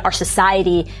democracy, our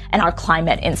society, and our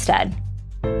climate instead.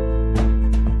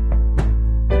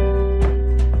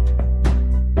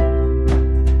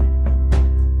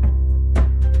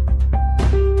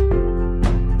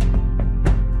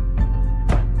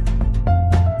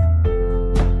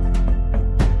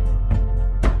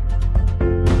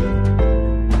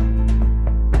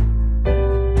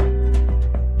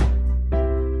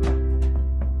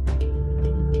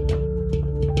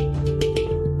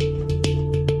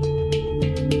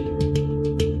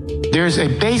 There's a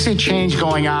basic change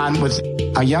going on with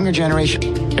a younger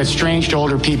generation that's strange to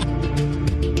older people.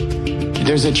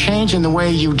 There's a change in the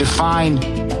way you define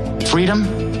freedom,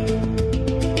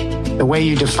 the way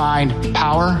you define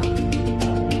power,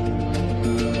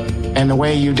 and the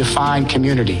way you define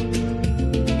community.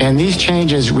 And these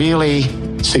changes really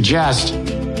suggest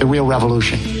the real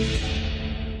revolution.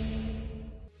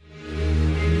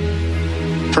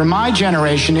 For my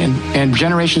generation and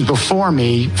generations before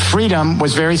me, freedom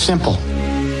was very simple.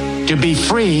 To be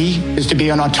free is to be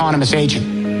an autonomous agent,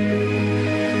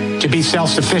 to be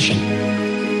self-sufficient,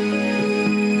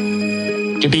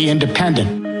 to be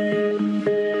independent,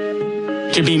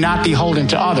 to be not beholden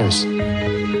to others,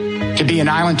 to be an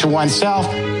island to oneself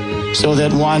so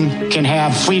that one can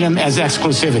have freedom as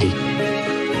exclusivity.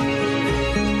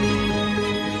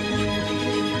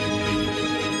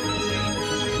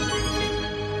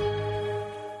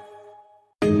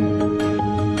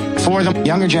 For the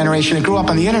younger generation that grew up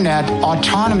on the internet,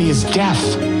 autonomy is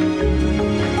death.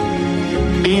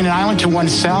 Being an island to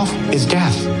oneself is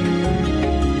death.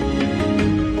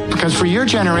 Because for your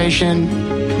generation,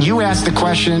 you ask the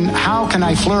question, how can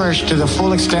I flourish to the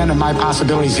full extent of my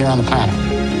possibilities here on the planet?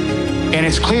 And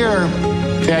it's clear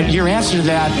that your answer to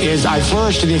that is I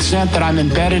flourish to the extent that I'm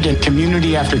embedded in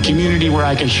community after community where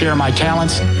I can share my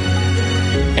talents,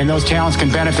 and those talents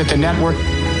can benefit the network,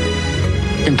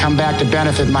 can come back to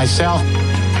benefit myself.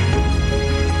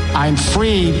 I'm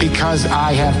free because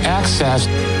I have access.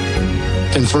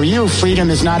 And for you,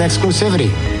 freedom is not exclusivity.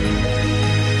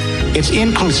 It's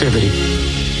inclusivity.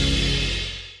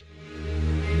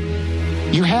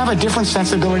 You have a different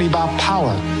sensibility about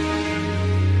power,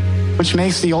 which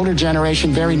makes the older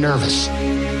generation very nervous.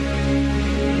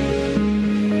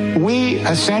 We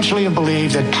essentially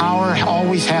believe that power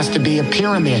always has to be a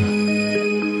pyramid.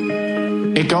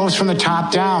 It goes from the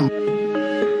top down.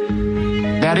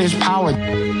 That is power.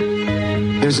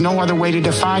 There's no other way to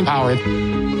define power.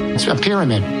 It's a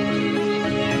pyramid.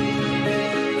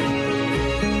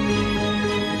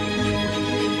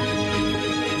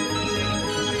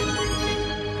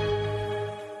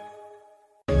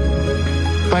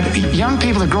 But young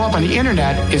people that grow up on the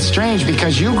internet, it's strange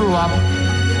because you grew up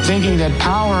thinking that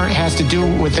power has to do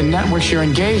with the networks you're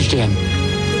engaged in.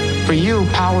 For you,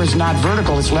 power is not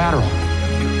vertical, it's lateral.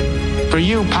 For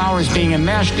you, power is being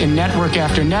enmeshed in network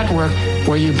after network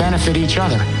where you benefit each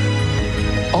other.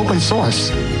 Open source.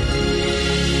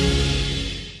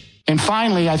 And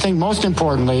finally, I think most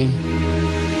importantly,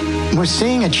 we're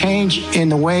seeing a change in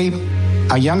the way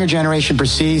a younger generation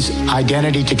perceives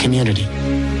identity to community.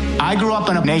 I grew up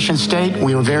in a nation state.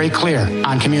 We were very clear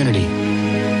on community.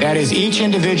 That is, each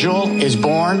individual is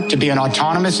born to be an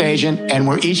autonomous agent, and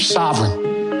we're each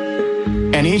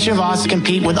sovereign. And each of us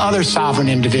compete with other sovereign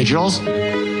individuals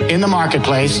in the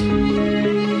marketplace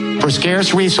for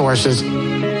scarce resources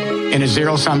in a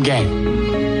zero-sum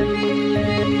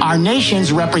game. Our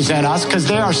nations represent us because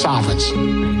they are sovereigns.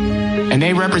 And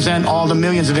they represent all the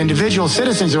millions of individual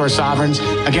citizens who are sovereigns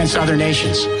against other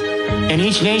nations. And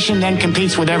each nation then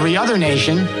competes with every other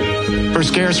nation for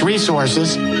scarce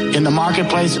resources in the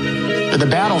marketplace or the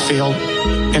battlefield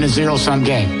in a zero-sum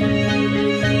game.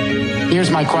 Here's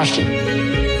my question.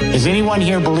 Does anyone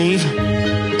here believe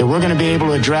that we're going to be able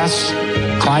to address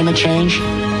climate change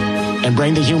and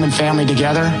bring the human family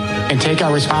together and take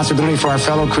our responsibility for our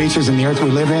fellow creatures and the earth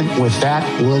we live in with that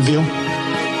worldview?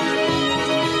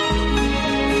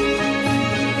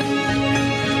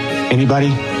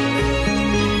 Anybody?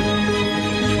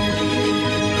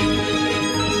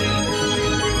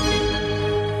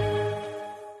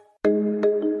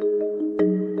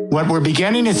 What we're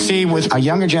beginning to see with a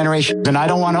younger generation, and I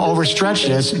don't want to overstretch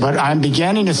this, but I'm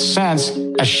beginning to sense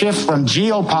a shift from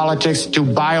geopolitics to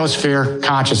biosphere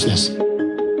consciousness.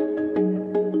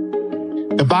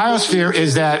 The biosphere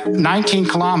is that 19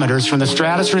 kilometers from the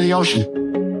stratosphere to the ocean,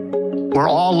 where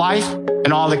all life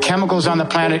and all the chemicals on the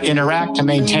planet interact to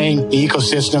maintain the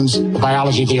ecosystems, the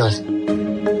biology of the earth.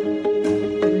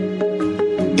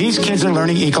 These kids are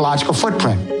learning ecological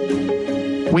footprint.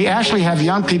 We actually have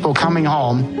young people coming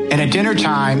home, and at dinner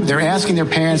time, they're asking their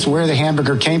parents where the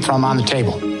hamburger came from on the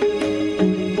table.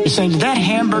 You're saying, did that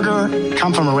hamburger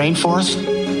come from a rainforest?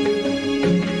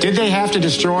 Did they have to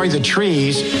destroy the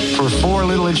trees for 4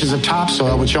 little inches of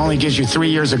topsoil, which only gives you 3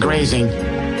 years of grazing,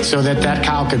 so that that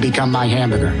cow could become my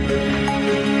hamburger?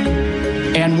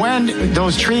 And when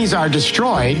those trees are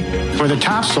destroyed for the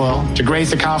topsoil to graze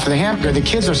the cow for the hamburger, the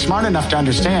kids are smart enough to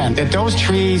understand that those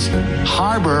trees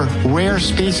harbor rare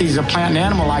species of plant and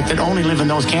animal life that only live in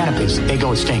those canopies. They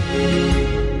go extinct.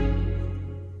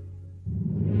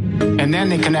 And then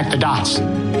they connect the dots.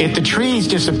 If the trees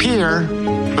disappear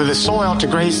for the soil to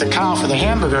graze the cow for the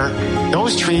hamburger,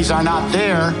 those trees are not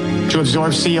there to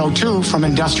absorb CO2 from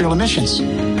industrial emissions.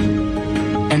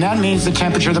 And that means the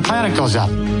temperature of the planet goes up.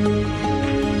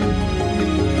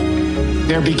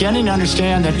 They're beginning to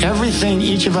understand that everything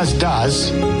each of us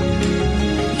does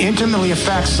intimately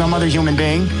affects some other human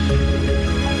being,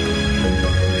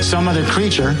 some other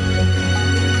creature,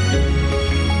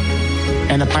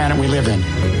 and the planet we live in.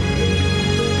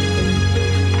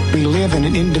 We live in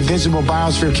an indivisible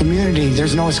biosphere community.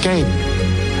 There's no escape.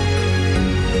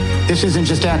 This isn't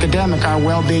just academic. Our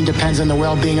well-being depends on the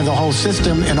well-being of the whole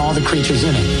system and all the creatures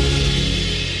in it.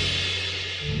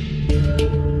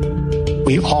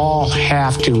 We all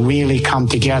have to really come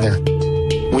together.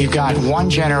 We've got one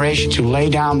generation to lay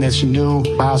down this new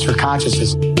biosphere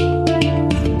consciousness.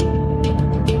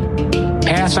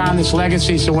 Pass on this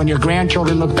legacy so when your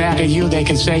grandchildren look back at you, they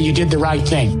can say you did the right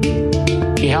thing.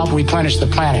 You helped replenish the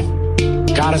planet,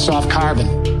 got us off carbon,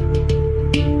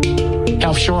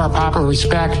 helped show our proper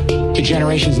respect to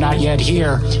generations not yet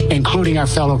here, including our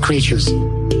fellow creatures.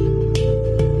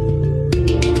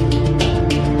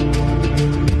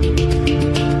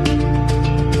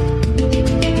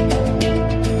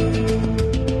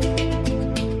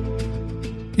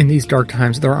 In these dark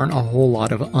times, there aren't a whole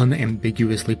lot of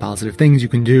unambiguously positive things you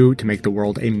can do to make the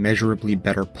world a measurably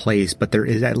better place, but there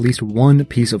is at least one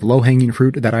piece of low-hanging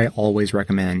fruit that I always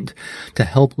recommend. To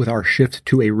help with our shift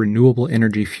to a renewable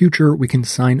energy future, we can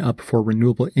sign up for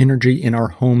renewable energy in our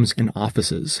homes and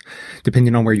offices.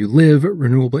 Depending on where you live,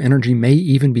 renewable energy may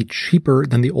even be cheaper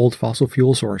than the old fossil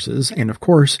fuel sources, and of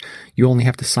course, you only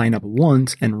have to sign up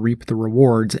once and reap the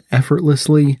rewards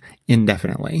effortlessly,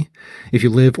 indefinitely. If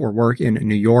you live or work in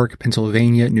New York,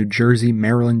 Pennsylvania, New Jersey,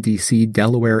 Maryland, DC,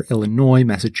 Delaware, Illinois,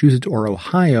 Massachusetts, or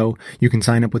Ohio, you can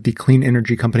sign up with the clean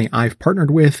energy company I've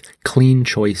partnered with, Clean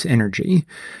Choice Energy.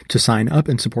 To sign up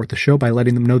and support the show by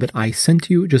letting them know that I sent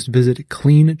you, just visit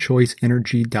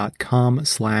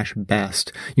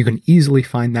cleanchoiceenergy.com/best. You can easily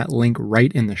find that link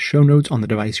right in the show notes on the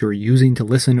device you're using to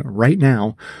listen right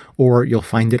now, or you'll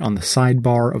find it on the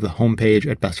sidebar of the homepage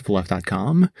at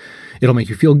bestofleft.com. It'll make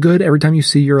you feel good good every time you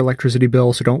see your electricity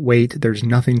bill, so don't wait. There's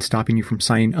nothing stopping you from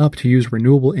signing up to use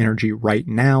renewable energy right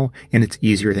now, and it's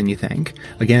easier than you think.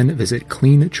 Again, visit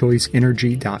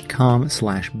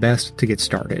cleanchoiceenergy.com/best to get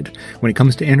started. When it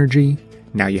comes to energy,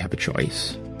 now you have a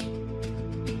choice.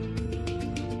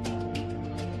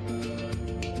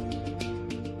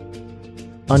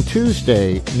 On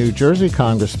Tuesday, New Jersey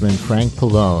Congressman Frank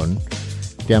Pallone,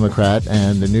 Democrat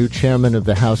and the new chairman of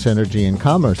the House Energy and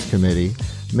Commerce Committee,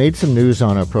 made some news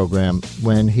on our program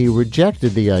when he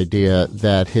rejected the idea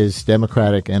that his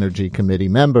Democratic Energy Committee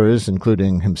members,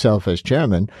 including himself as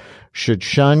chairman, should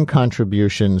shun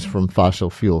contributions from fossil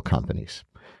fuel companies.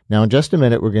 Now, in just a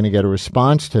minute, we're going to get a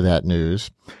response to that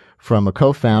news from a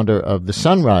co-founder of the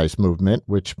Sunrise Movement,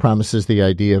 which promises the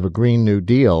idea of a Green New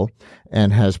Deal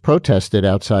and has protested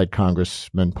outside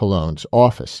Congressman Pallone's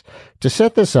office. To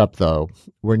set this up, though,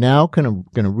 we're now going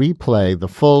to replay the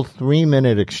full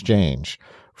 3-minute exchange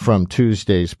from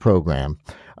Tuesday's program.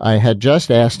 I had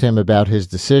just asked him about his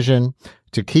decision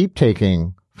to keep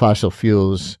taking fossil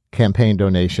fuels campaign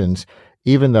donations,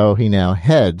 even though he now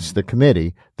heads the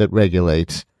committee that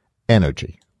regulates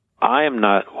energy. I am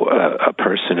not a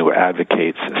person who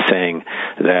advocates saying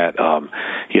that,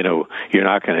 you're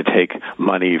not going to take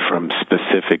money from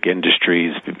specific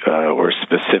industries or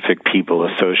specific people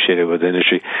associated with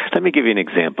industry. Let me give you an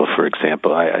example. For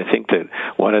example, I think that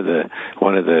one of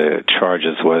the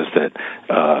charges was that,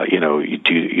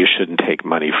 you shouldn't take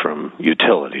money from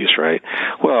utilities, right?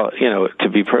 Well, to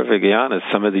be perfectly honest,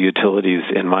 some of the utilities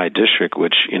in my district,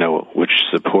 which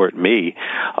support me,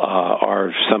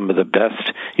 are some of the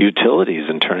best utilities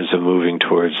in terms of moving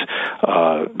towards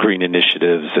green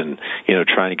initiatives and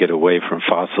trying to get away from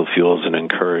fossil fuels and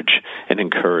encourage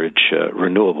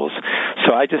renewables.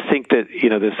 So I just think that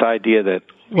this idea that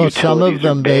some of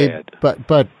them may,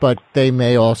 but they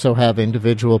may also have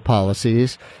individual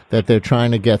policies that they're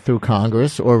trying to get through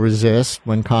Congress or resist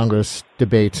when Congress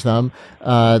debates them,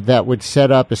 that would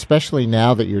set up, especially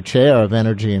now that you're chair of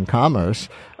Energy and Commerce,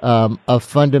 a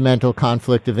fundamental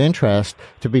conflict of interest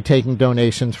to be taking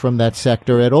donations from that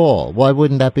sector at all. Why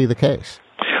wouldn't that be the case?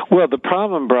 Well, the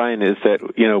problem, Brian, is that,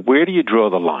 where do you draw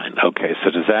the line? Okay,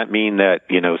 so does that mean that,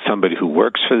 somebody who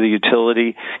works for the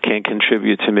utility can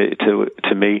contribute to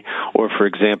me? Or, for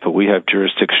example, we have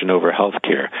jurisdiction over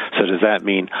healthcare. So does that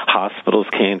mean hospitals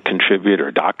can't contribute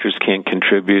or doctors can't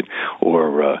contribute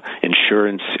or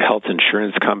health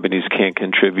insurance companies can't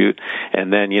contribute?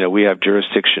 And then, we have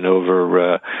jurisdiction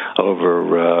over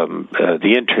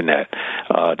the Internet.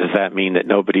 Does that mean that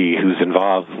nobody who's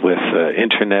involved with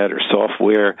Internet or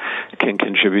software can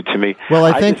contribute to me? Well,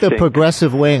 I think the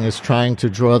progressive wing is trying to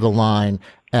draw the line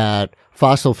at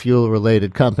fossil fuel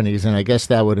related companies, and I guess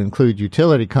that would include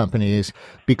utility companies,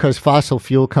 because fossil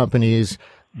fuel companies,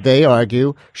 they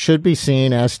argue, should be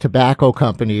seen as tobacco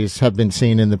companies have been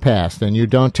seen in the past, and you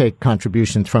don't take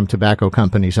contributions from tobacco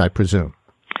companies, I presume.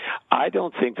 I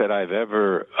don't think that I've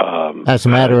ever, as a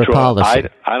matter of policy,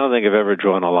 I don't think I've ever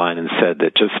drawn a line and said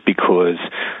that just because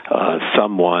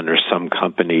someone or some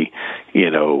company,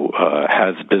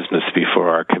 has business before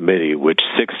our committee, which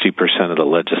 60% of the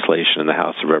legislation in the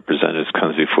House of Representatives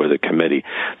comes before the committee,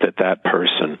 that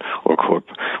person or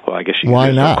corporate, well, I guess you why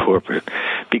can not say corporate,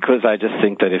 because I just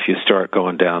think that if you start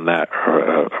going down that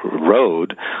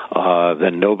road,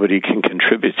 then nobody can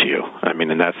contribute to you. I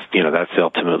mean, and that's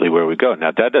ultimately where we go.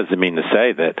 Now, that doesn't mean to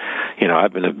say that,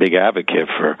 I've been a big advocate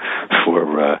for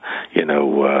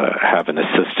having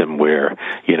a system where,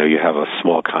 you have a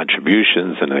small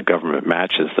contributions and the government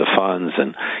matches the funds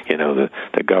and,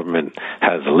 the government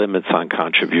has limits on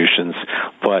contributions.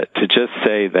 But to just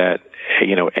say that,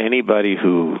 anybody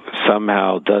who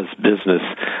somehow does business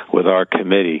with our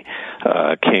committee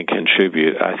can't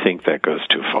contribute, I think that goes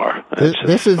too far.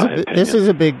 This is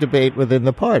a big debate within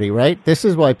the party, right? This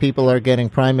is why people are getting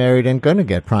primaried and going to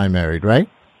get primaried, right?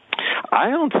 I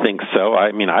don't think so.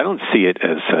 I mean, I don't see it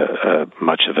as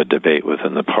much of a debate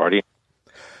within the party.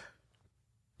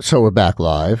 So we're back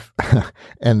live,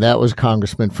 and that was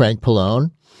Congressman Frank Pallone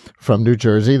from New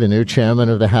Jersey, the new chairman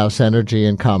of the House Energy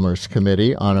and Commerce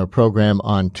Committee, on our program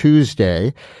on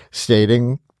Tuesday,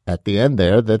 stating at the end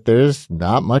there that there's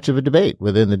not much of a debate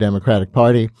within the Democratic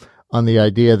Party on the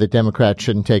idea that Democrats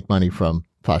shouldn't take money from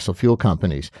fossil fuel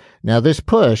companies. Now, this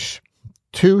push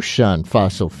to shun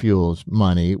fossil fuels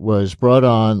money was brought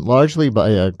on largely by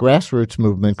a grassroots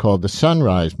movement called the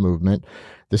Sunrise Movement,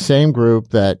 the same group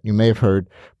that you may have heard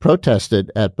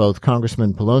protested at both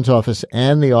Congressman Pallone's office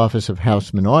and the office of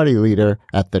House Minority Leader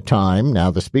at the time,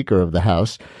 now the Speaker of the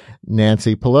House,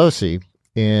 Nancy Pelosi,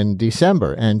 in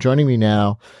December. And joining me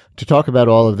now to talk about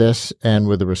all of this and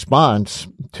with a response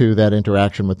to that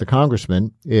interaction with the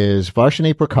congressman is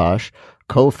Varshini Prakash,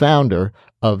 co-founder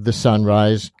of the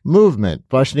Sunrise Movement.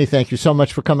 Varshini, thank you so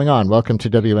much for coming on. Welcome to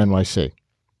WNYC.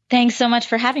 Thanks so much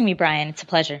for having me, Brian. It's a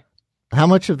pleasure. How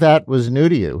much of that was new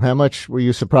to you? How much were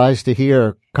you surprised to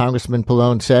hear Congressman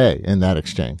Pallone say in that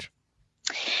exchange?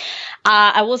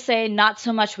 I will say not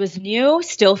so much was new,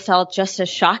 still felt just as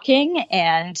shocking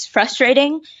and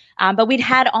frustrating. But we'd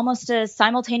had almost a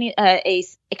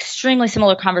extremely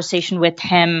similar conversation with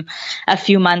him a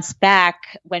few months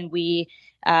back when we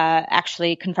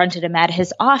actually confronted him at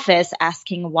his office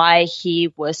asking why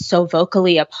he was so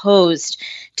vocally opposed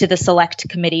to the Select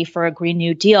Committee for a Green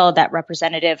New Deal that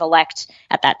Representative-elect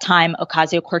at that time,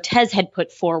 Ocasio-Cortez, had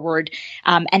put forward,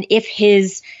 and if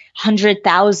his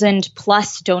 100,000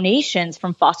 plus donations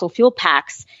from fossil fuel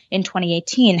PACs in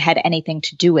 2018 had anything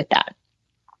to do with that.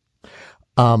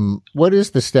 What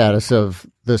is the status of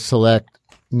the Select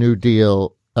New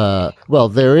Deal? Well,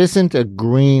 there isn't a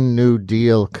Green New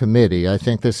Deal committee. I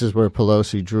think this is where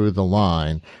Pelosi drew the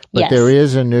line. But There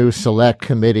is a new Select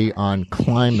Committee on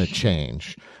Climate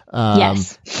Change.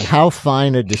 Yes. How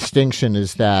fine a distinction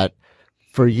is that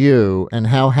for you, and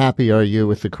how happy are you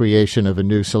with the creation of a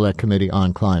new Select Committee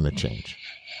on Climate Change?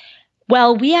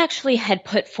 Well, we actually had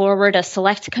put forward a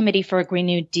Select Committee for a Green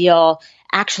New Deal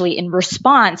actually in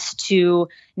response to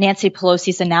Nancy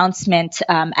Pelosi's announcement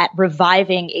at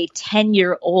reviving a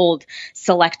 10-year-old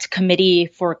Select Committee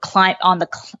for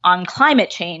on climate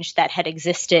change that had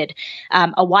existed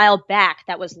a while back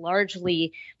that was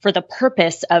largely for the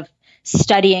purpose of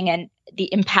studying and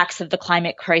the impacts of the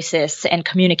climate crisis and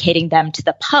communicating them to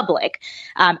the public.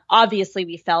 Obviously,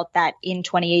 we felt that in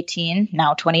 2018,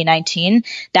 now 2019,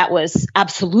 that was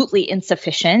absolutely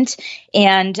insufficient.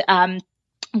 And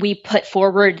we put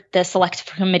forward the Select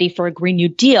Committee for a Green New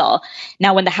Deal.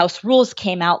 Now, when the House rules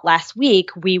came out last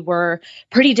week, we were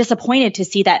pretty disappointed to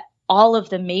see that all of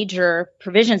the major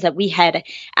provisions that we had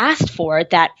asked for,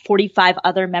 that 45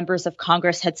 other members of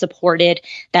Congress had supported,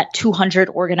 that 200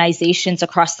 organizations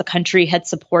across the country had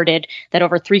supported, that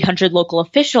over 300 local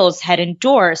officials had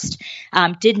endorsed,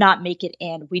 did not make it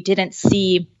in. We didn't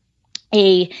see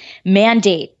a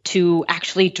mandate to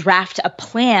actually draft a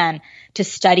plan to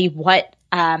study what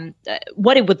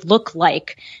it would look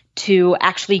like to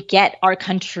actually get our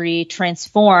country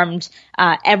transformed,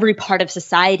 every part of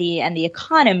society and the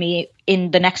economy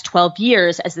in the next 12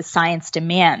 years as the science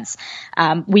demands.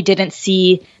 We didn't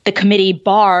see the committee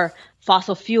bar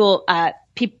fossil fuel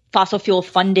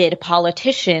funded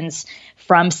politicians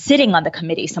from sitting on the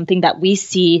committee, something that we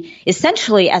see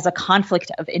essentially as a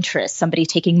conflict of interest, somebody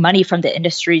taking money from the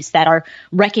industries that are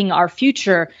wrecking our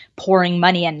future, pouring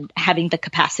money and having the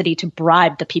capacity to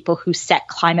bribe the people who set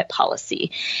climate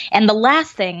policy. And the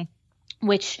last thing,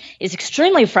 which is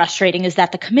extremely frustrating, is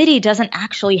that the committee doesn't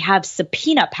actually have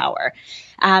subpoena power.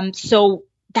 So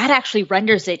that actually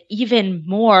renders it even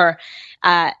more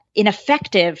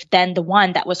ineffective than the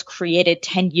one that was created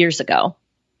 10 years ago.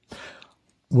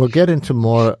 We'll get into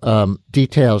more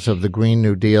details of the Green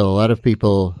New Deal. A lot of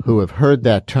people who have heard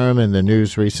that term in the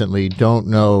news recently don't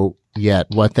know yet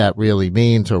what that really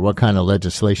means or what kind of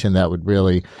legislation that would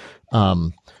really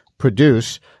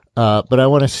produce. But I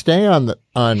want to stay on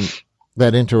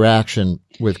that interaction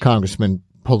with Congressman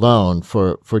Pallone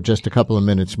for just a couple of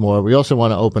minutes more. We also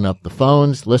want to open up the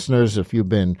phones. Listeners, if you've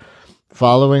been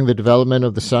following the development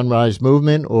of the Sunrise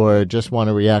Movement or just want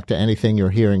to react to anything you're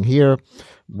hearing here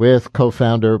with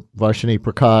co-founder Varshini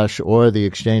Prakash or the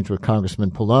exchange with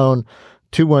Congressman Pallone,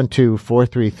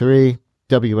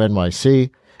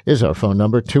 212-433-WNYC is our phone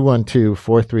number,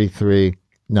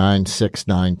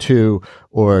 212-433-9692,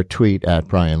 or tweet at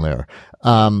Brian Lehrer.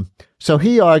 So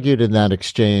he argued in that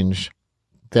exchange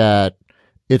that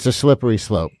it's a slippery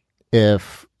slope.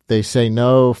 If they say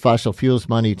no fossil fuels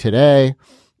money today,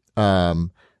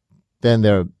 then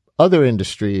there are other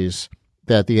industries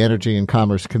that the Energy and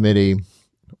Commerce Committee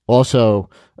also,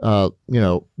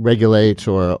 regulates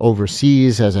or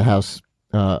oversees as a House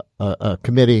a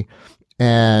committee.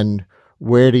 And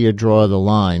where do you draw the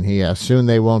line? He asked. Soon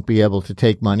they won't be able to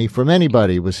take money from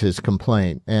anybody, was his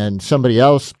complaint. And somebody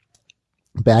else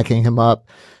backing him up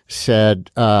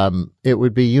said it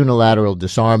would be unilateral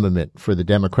disarmament for the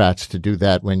Democrats to do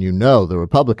that when you know the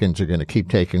Republicans are going to keep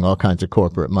taking all kinds of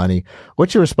corporate money.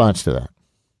 What's your response to that?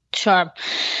 Sure.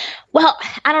 Well,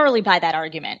 I don't really buy that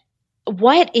argument.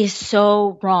 What is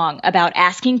so wrong about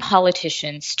asking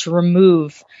politicians to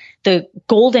remove the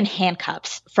golden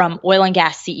handcuffs from oil and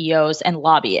gas CEOs and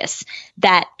lobbyists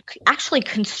that actually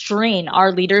constrain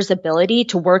our leaders' ability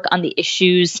to work on the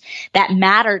issues that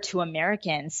matter to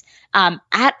Americans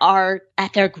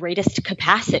at their greatest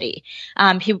capacity.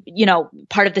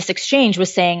 Part of this exchange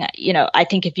was saying, I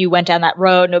think if you went down that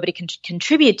road, nobody can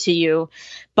contribute to you.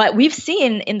 But we've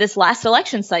seen in this last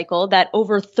election cycle that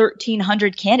over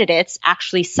 1,300 candidates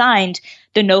actually signed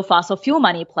the No Fossil Fuel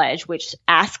Money Pledge, which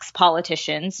asks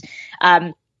politicians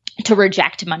to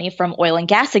reject money from oil and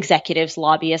gas executives,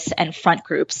 lobbyists, and front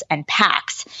groups and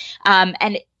PACs.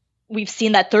 And we've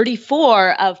seen that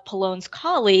 34 of Pallone's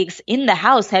colleagues in the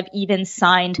House have even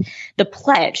signed the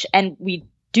pledge. And we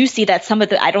do see that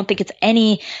I don't think it's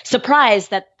any surprise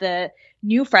that the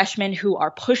new freshmen who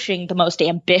are pushing the most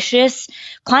ambitious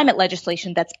climate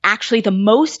legislation that's actually the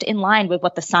most in line with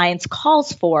what the science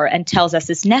calls for and tells us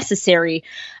is necessary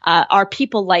are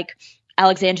people like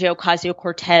Alexandria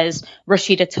Ocasio-Cortez,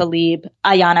 Rashida Tlaib,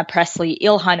 Ayanna Pressley,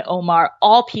 Ilhan Omar,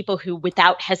 all people who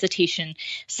without hesitation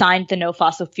signed the No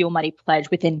Fossil Fuel Money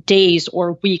Pledge within days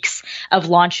or weeks of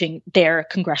launching their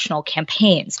congressional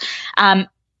campaigns. And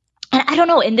I don't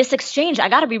know, in this exchange, I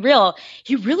got to be real,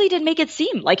 he really did make it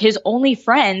seem like his only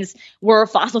friends were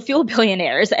fossil fuel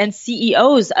billionaires and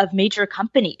CEOs of major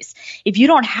companies. If you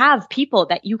don't have people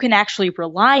that you can actually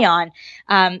rely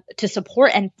on to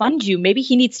support and fund you, maybe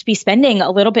he needs to be spending a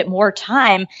little bit more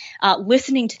time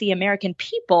listening to the American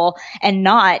people and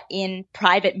not in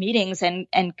private meetings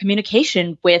and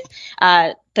communication with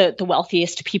the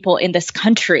wealthiest people in this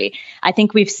country. I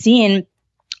think we've seen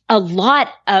a lot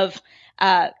of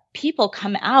people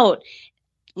come out,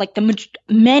 like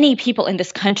many people in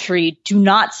this country do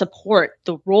not support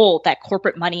the role that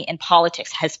corporate money in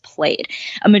politics has played.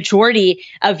 A majority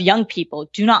of young people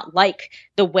do not like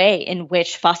the way in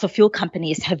which fossil fuel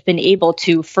companies have been able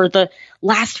to, for the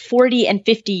last 40 and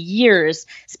 50 years,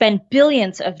 spend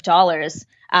billions of dollars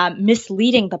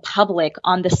misleading the public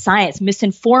on the science,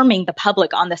 misinforming the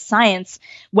public on the science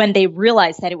when they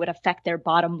realize that it would affect their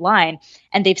bottom line.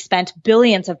 And they've spent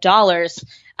billions of dollars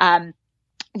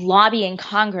lobbying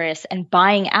Congress and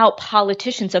buying out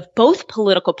politicians of both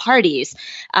political parties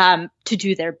to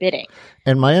do their bidding.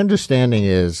 And my understanding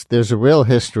is there's a real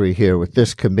history here with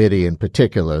this committee in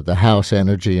particular, the House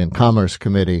Energy and Commerce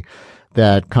Committee,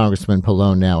 that Congressman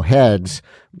Pallone now heads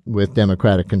with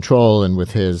Democratic control and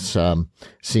with his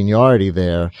seniority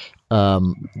there.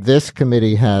 This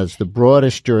committee has the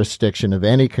broadest jurisdiction of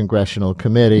any congressional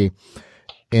committee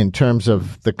in terms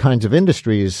of the kinds of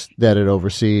industries that it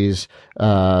oversees,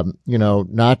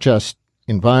 not just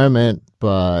environment,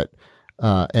 but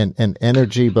and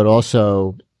energy, but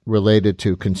also related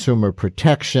to consumer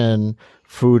protection,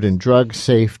 food and drug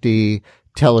safety,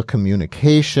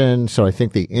 telecommunication. So I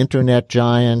think the internet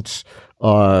giants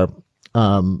are,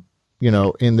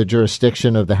 in the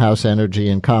jurisdiction of the House Energy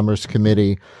and Commerce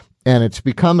Committee. And it's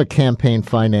become a campaign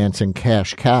finance and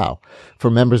cash cow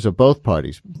for members of both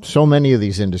parties. So many of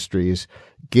these industries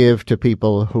give to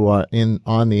people who are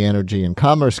on the Energy and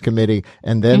Commerce Committee,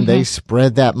 and then they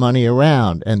spread that money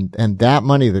around. And that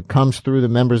money that comes through the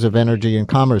members of Energy and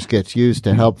Commerce gets used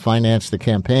to help finance the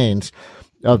campaigns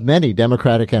of many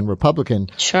Democratic and Republican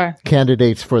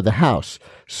candidates for the House.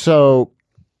 So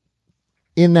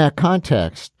in that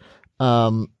context,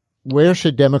 where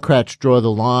should Democrats draw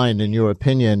the line, in your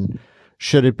opinion?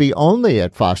 Should it be only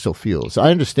at fossil fuels?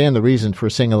 I understand the reason for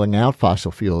singling out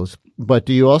fossil fuels, but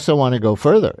do you also want to go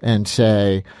further and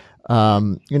say,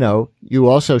 you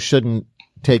also shouldn't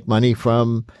take money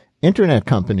from internet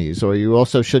companies, or you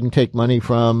also shouldn't take money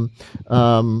from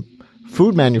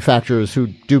food manufacturers who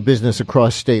do business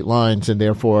across state lines and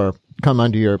therefore come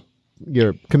under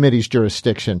your committee's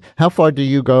jurisdiction? How far do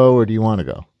you go, or do you want to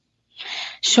go?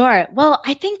 Sure. Well,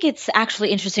 I think it's actually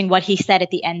interesting what he said at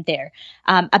the end there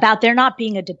about there not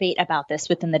being a debate about this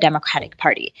within the Democratic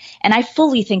Party. And I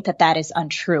fully think that that is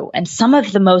untrue. And some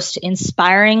of the most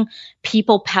inspiring,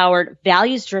 people-powered,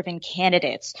 values-driven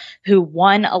candidates who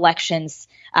won elections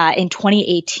in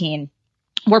 2018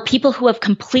 were people who have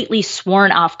completely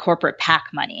sworn off corporate PAC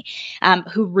money,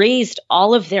 who raised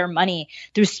all of their money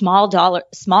through small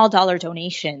dollar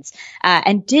donations,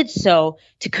 and did so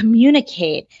to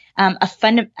communicate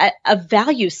a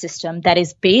value system that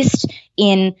is based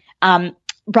in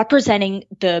representing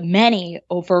the many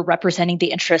over representing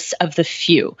the interests of the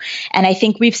few. And I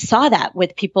think we've saw that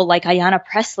with people like Ayanna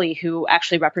Pressley, who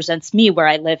actually represents me where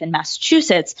I live in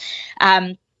Massachusetts,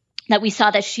 that we saw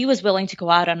that she was willing to go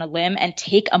out on a limb and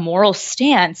take a moral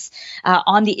stance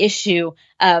on the issue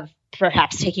of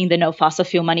perhaps taking the No Fossil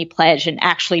Fuel Money Pledge and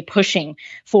actually pushing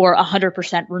for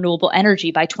 100% renewable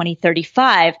energy by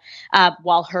 2035,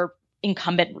 while her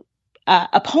incumbent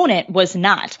opponent was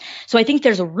not. So I think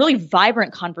there's a really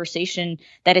vibrant conversation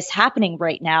that is happening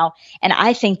right now. And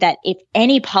I think that if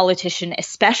any politician,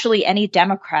 especially any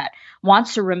Democrat,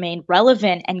 wants to remain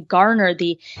relevant and garner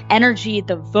the energy,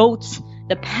 the votes,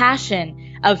 the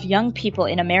passion of young people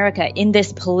in America in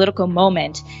this political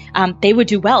moment, they would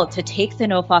do well to take the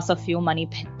No Fossil Fuel Money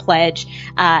pledge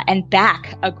and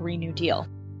back a Green New Deal.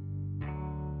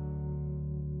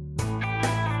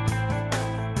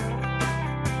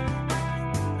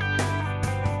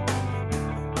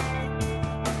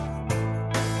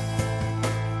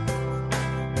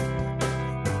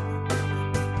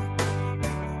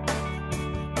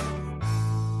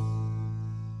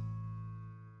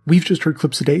 We've just heard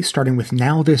clips today, starting with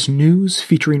Now This News,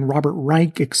 featuring Robert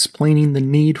Reich explaining the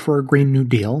need for a Green New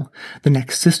Deal. The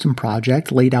Next System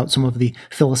Project laid out some of the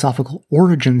philosophical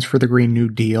origins for the Green New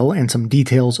Deal and some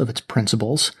details of its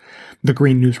principles. The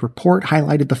Green News Report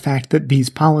highlighted the fact that these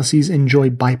policies enjoy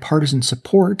bipartisan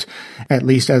support, at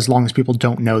least as long as people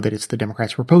don't know that it's the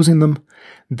Democrats proposing them.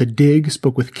 The Dig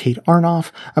spoke with Kate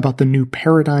Arnoff about the new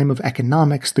paradigm of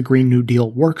economics the Green New Deal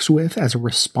works with as a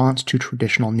response to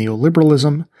traditional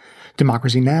neoliberalism.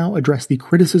 Democracy Now! Addressed the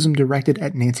criticism directed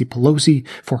at Nancy Pelosi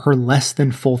for her less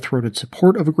than full-throated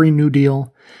support of a Green New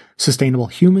Deal. Sustainable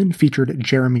Human featured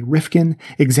Jeremy Rifkin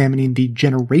examining the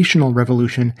generational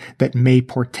revolution that may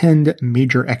portend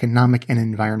major economic and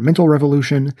environmental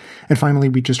revolution. And finally,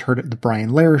 we just heard The Brian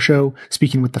Lehrer Show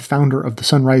speaking with the founder of the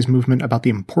Sunrise Movement about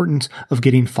the importance of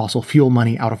getting fossil fuel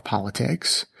money out of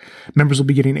politics. Members will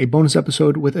be getting a bonus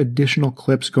episode with additional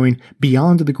clips going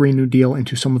beyond the Green New Deal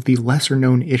into some of the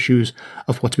lesser-known issues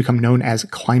of what's become known as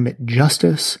climate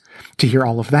justice. To hear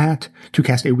all of that, to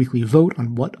cast a weekly vote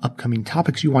on what upcoming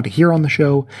topics you want to hear on the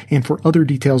show, and for other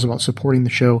details about supporting the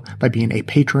show by being a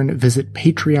patron, visit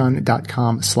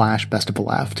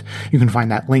patreon.com/bestoftheleft. You can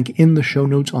find that link in the show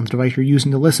notes on the device you're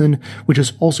using to listen, which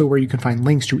is also where you can find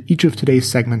links to each of today's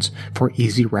segments for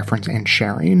easy reference and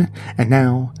sharing. And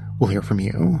now, we'll hear from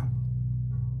you.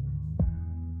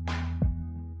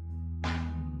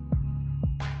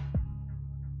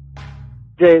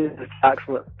 Jay, this is Jack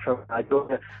from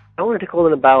Georgia. I wanted to call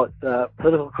in about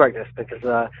political correctness because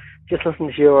just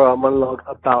listening to your monologue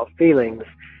about feelings,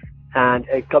 and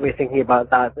it got me thinking about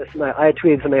that. I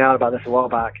tweeted something out about this a while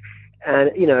back, and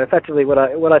effectively what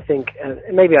I think, and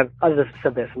maybe I've just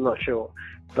said this, I'm not sure,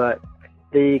 but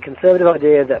the conservative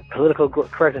idea that political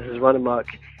correctness is run amok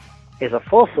is a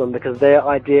false one because their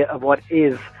idea of what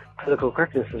is political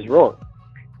correctness is wrong.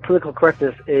 Political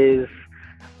correctness is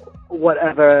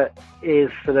whatever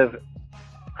is sort of,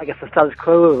 I guess, the status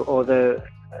quo or the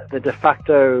de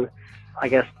facto, I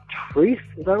guess, truth.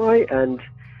 Is that right? And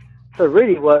so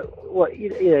really what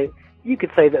you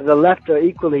could say that the left are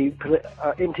equally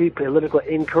into political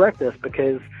incorrectness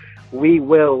because we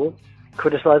will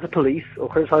criticize the police or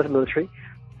criticize the military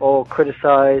or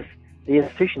criticize the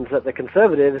institutions that the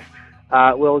conservatives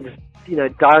will just,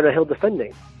 die on a hill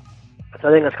defending. So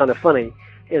I think that's kind of funny.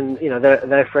 In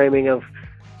their framing of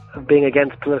being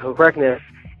against political correctness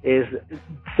is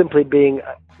simply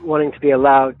wanting to be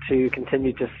allowed to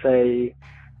continue to say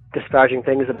disparaging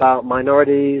things about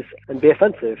minorities and be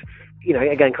offensive.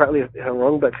 Again, correct me if I'm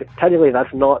wrong, but technically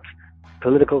that's not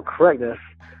political correctness,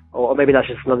 or maybe that's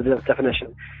just another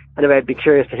definition. Anyway, I'd be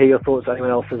curious to hear your thoughts or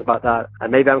anyone else's about that. And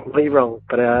maybe I'm completely wrong,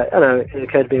 but I don't know, it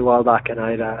occurred to me a while back, and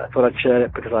I thought I'd share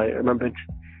it because I remembered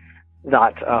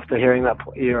that after hearing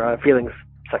your feelings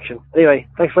section. Anyway,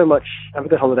 thanks very much. Have a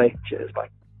good holiday. Cheers. Bye.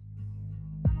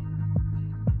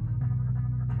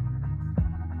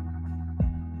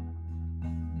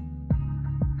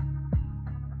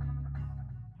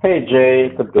 Hey Jay,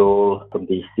 it's Abdul from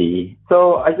DC.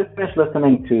 So I just finished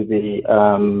listening to the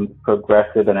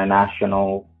Progressive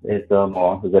Internationalism,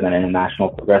 or was it an International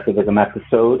Progressivism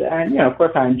episode? And, of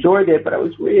course I enjoyed it, but I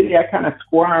kind of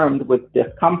squirmed with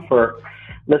discomfort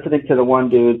listening to the one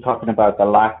dude talking about the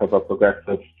lack of a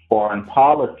progressive foreign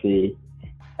policy.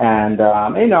 And,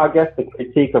 I guess the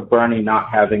critique of Bernie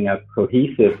not having a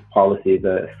cohesive policy is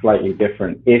a slightly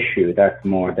different issue. That's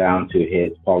more down to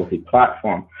his policy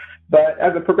platform. But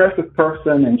as a progressive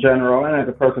person in general, and as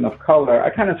a person of color, I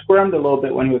kind of squirmed a little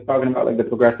bit when he was talking about the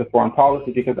progressive foreign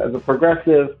policy, because as a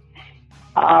progressive,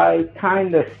 I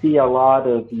kind of see a lot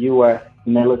of U.S.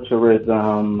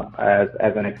 militarism as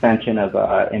an extension of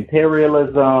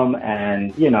imperialism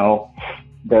and,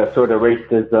 the sort of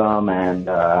racism and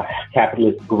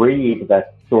capitalist greed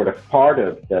that's sort of part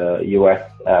of the U.S.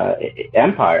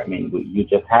 empire. I mean,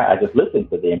 I just listened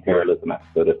to the imperialism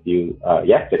episode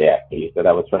yesterday, actually, so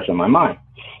that was fresh on my mind.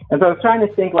 And so I was trying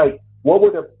to think, what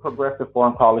would a progressive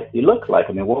foreign policy look like?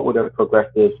 I mean, what would a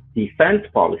progressive defense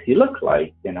policy look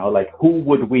like? You know, like who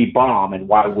would we bomb and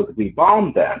why would we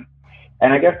bomb them?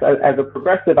 And I guess as a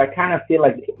progressive, I kind of feel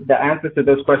like the answers to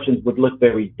those questions would look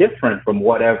very different from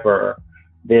whatever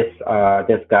this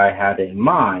guy had in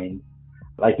mind.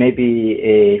 Like maybe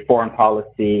a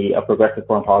progressive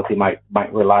foreign policy might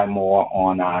rely more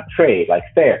on trade, like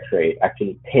fair trade,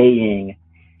 actually paying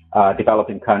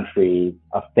developing countries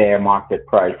a fair market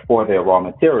price for their raw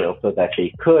materials so that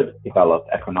they could develop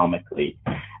economically.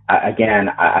 Again,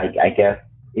 I guess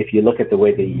if you look at the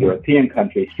way the European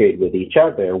countries trade with each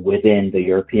other within the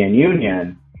European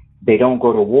Union, they don't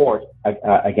go to war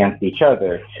against each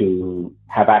other to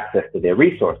have access to their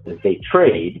resources. They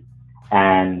trade,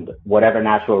 and whatever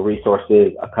natural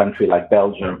resources a country like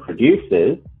Belgium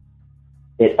produces,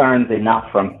 it earns enough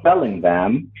from selling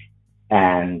them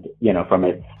and, you know, from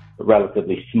its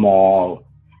relatively small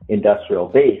industrial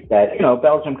base that, you know,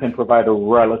 Belgium can provide a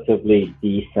relatively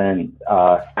decent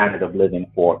standard of living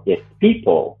for its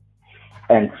people.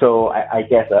 And so I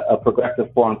guess a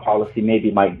progressive foreign policy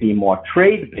maybe might be more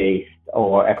trade-based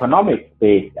or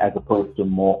economics-based as opposed to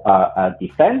more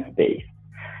defense-based.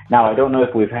 Now, I don't know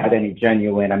if we've had any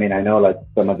genuine, I mean, I know like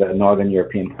some of the Northern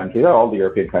European countries, or all the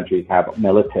European countries have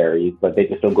militaries, but they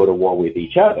just don't go to war with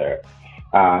each other.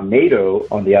 NATO,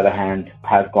 on the other hand,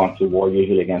 has gone to war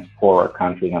usually against poorer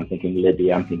countries. I'm thinking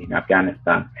Libya, I'm thinking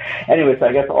Afghanistan. Anyway, so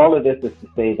I guess all of this is to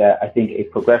say that I think a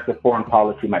progressive foreign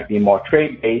policy might be more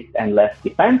trade-based and less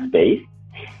defense-based,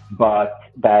 but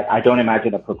that I don't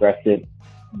imagine a progressive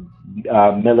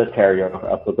military or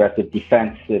a progressive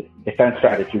defense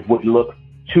strategy would look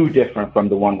too different from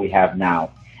the one we have now,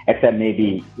 except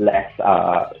maybe less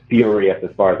furious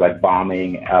as far as like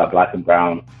bombing black and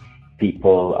brown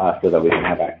people so that we can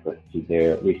have access to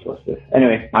their resources.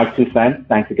 Anyway, my 2 cents.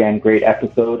 Thanks again. Great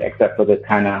episode, except for the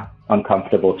kind of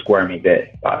uncomfortable, squirmy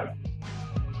bit. Bye.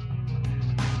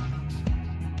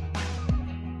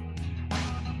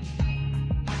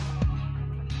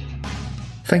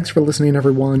 Thanks for listening,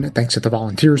 everyone. Thanks to the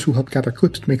volunteers who helped gather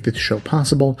clips to make this show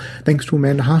possible. Thanks to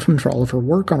Amanda Hoffman for all of her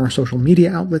work on our social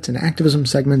media outlets and activism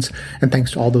segments. And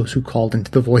thanks to all those who called into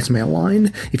the voicemail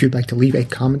line. If you'd like to leave a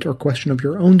comment or question of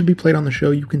your own to be played on the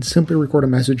show, you can simply record a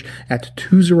message at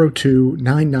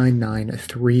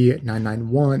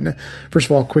 202-999-3991. First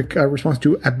of all, quick response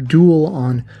to Abdul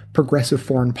on progressive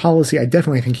foreign policy. I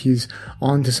definitely think he's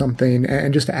on to something.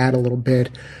 And just to add a little bit,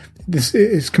 this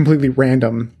is completely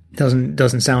random.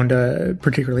 Doesn't sound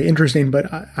particularly interesting, but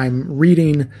I'm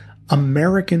reading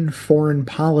American Foreign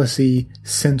Policy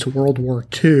Since World War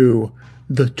II,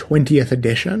 the 20th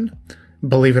edition.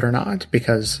 Believe it or not,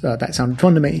 because that sounded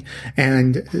fun to me.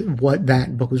 And what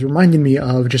that book was reminding me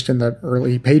of, just in the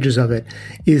early pages of it,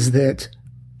 is that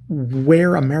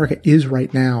where America is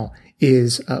right now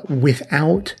is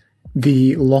without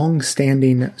the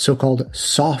long-standing so-called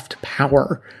soft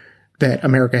power that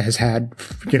America has had,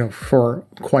 you know, for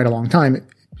quite a long time,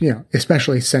 you know,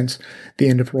 especially since the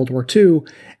end of World War II.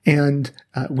 And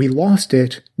we lost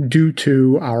it due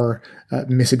to our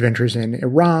misadventures in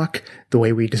Iraq, the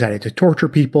way we decided to torture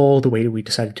people, the way we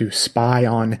decided to spy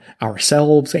on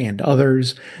ourselves and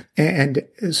others. And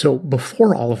so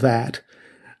before all of that,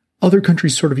 other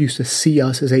countries sort of used to see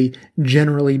us as a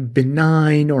generally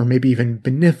benign or maybe even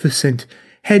beneficent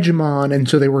hegemon, and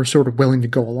so they were sort of willing to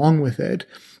go along with it.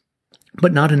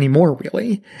 But not anymore,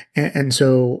 really. And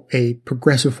so a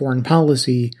progressive foreign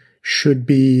policy should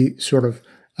be sort of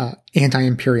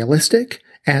anti-imperialistic,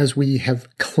 as we have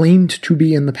claimed to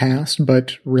be in the past,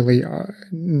 but really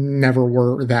never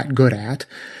were that good at,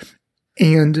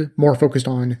 and more focused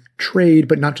on trade,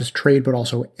 but not just trade, but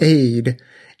also aid,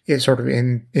 is sort of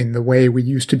in the way we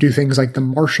used to do things like the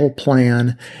Marshall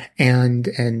Plan, and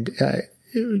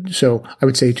so I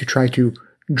would say to try to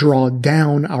draw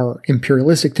down our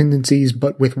imperialistic tendencies,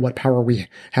 but with what power we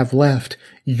have left,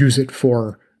 use it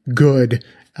for good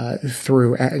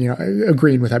through,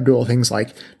 agreeing with Abdul, things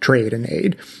like trade and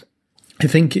aid. I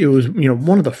think it was,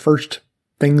 one of the first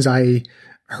things I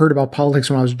heard about politics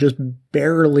when I was just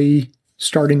barely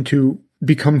starting to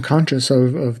become conscious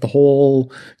of the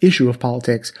whole issue of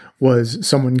politics was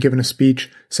someone giving a speech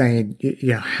saying,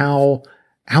 how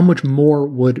much more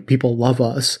would people love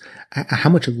us? How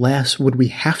much less would we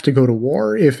have to go to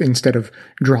war if instead of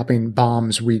dropping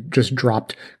bombs, we just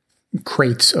dropped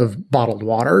crates of bottled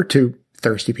water to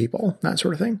thirsty people, that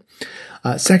sort of thing.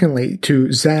 Secondly,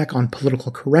 to Zach on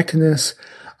political correctness,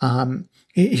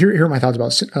 here are my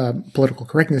thoughts about political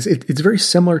correctness. It's very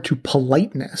similar to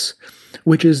politeness,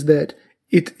 which is that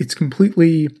it's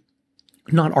completely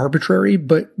not arbitrary,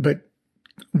 but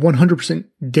 100%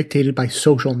 dictated by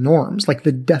social norms. Like,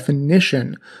 the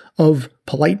definition of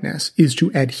politeness is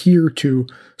to adhere to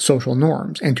social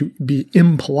norms, and to be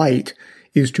impolite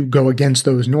is to go against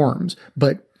those norms.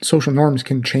 But social norms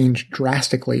can change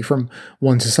drastically from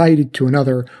one society to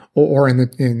another, or in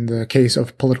the case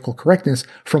of political correctness,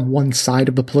 from one side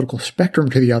of the political spectrum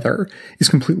to the other is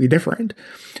completely different.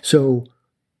 So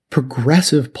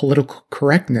progressive political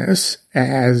correctness,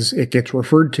 as it gets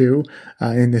referred to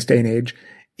in this day and age,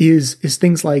 is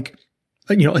things like,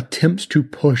 attempts to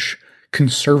push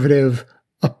conservative,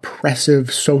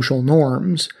 oppressive social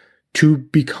norms to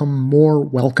become more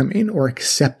welcoming or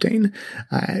accepting,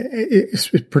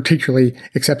 particularly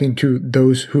accepting to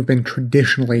those who've been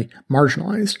traditionally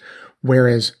marginalized.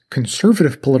 Whereas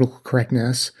conservative political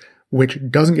correctness, which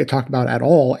doesn't get talked about at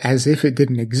all as if it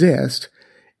didn't exist,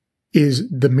 is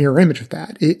the mirror image of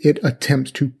that. It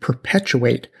attempts to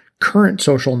perpetuate current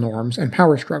social norms and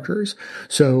power structures.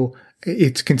 So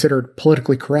it's considered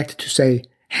politically correct to say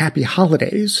happy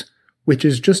holidays, which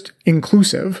is just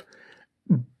inclusive.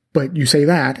 But you say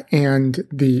that, and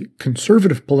the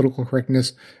conservative political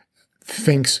correctness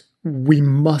thinks we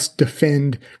must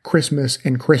defend Christmas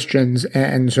and Christians,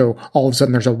 and so all of a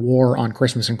sudden there's a war on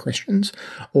Christmas and Christians.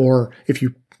 Or if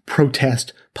you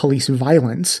protest police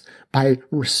violence by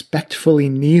respectfully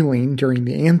kneeling during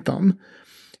the anthem,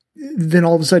 then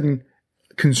all of a sudden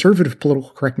conservative political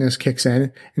correctness kicks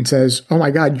in and says, oh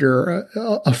my God, you're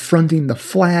affronting the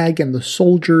flag and the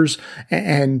soldiers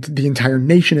and the entire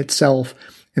nation itself.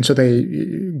 And so they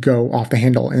go off the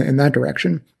handle in that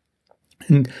direction.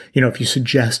 And, if you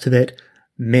suggest that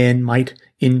men might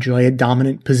enjoy a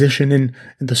dominant position in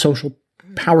the social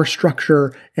power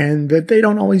structure and that they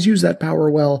don't always use that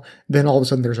power well, then all of a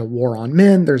sudden there's a war on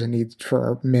men, there's a need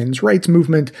for a men's rights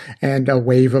movement, and a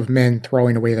wave of men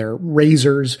throwing away their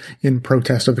razors in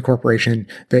protest of the corporation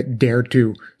that dared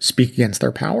to speak against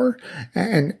their power.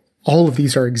 And all of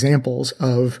these are examples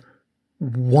of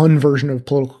one version of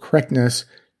political correctness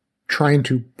trying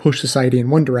to push society in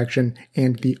one direction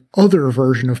and the other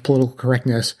version of political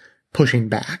correctness pushing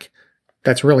back.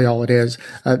 That's really all it is.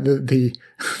 The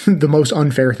most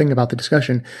unfair thing about the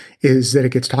discussion is that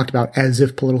it gets talked about as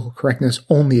if political correctness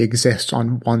only exists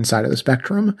on one side of the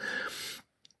spectrum.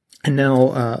 And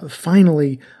now,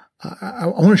 finally, I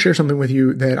want to share something with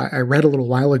you that I read a little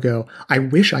while ago. I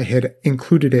wish I had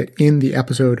included it in the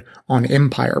episode on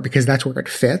empire because that's where it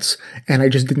fits, and I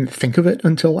just didn't think of it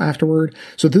until afterward.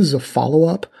 So this is a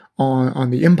follow-up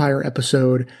on the empire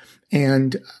episode,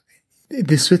 and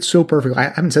this fits so perfectly. I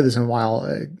haven't said this in a while.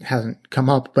 It hasn't come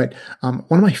up, but one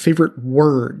of my favorite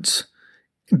words,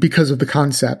 because of the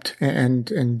concept and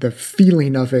the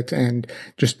feeling of it and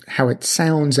just how it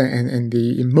sounds and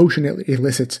the emotion it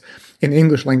elicits in the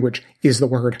English language, is the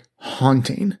word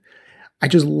haunting. I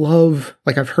just love,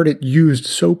 I've heard it used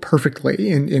so perfectly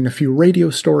in a few radio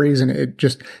stories, and it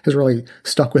just has really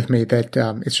stuck with me that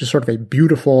it's just sort of a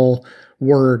beautiful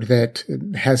word that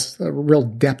has a real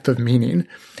depth of meaning.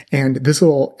 And this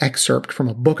little excerpt from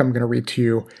a book I'm going to read to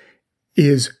you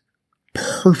is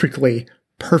perfectly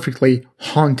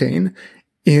haunting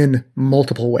in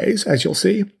multiple ways, as you'll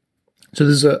see. So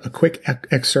this is a quick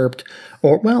excerpt,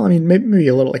 maybe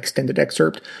a little extended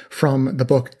excerpt from the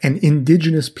book An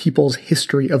Indigenous People's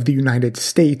History of the United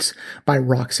States by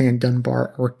Roxanne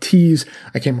Dunbar Ortiz.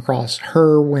 I came across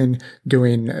her when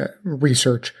doing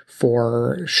research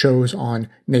for shows on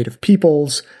Native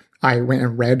peoples. I went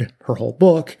and read her whole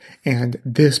book, and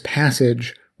this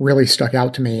passage really stuck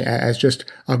out to me as just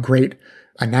a great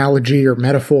analogy or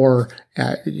metaphor.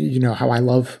 You know how I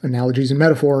love analogies and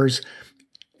metaphors.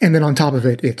 And then on top of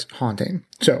it, it's haunting.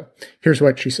 So here's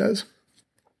what she says.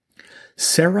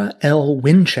 Sarah L.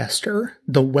 Winchester,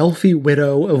 the wealthy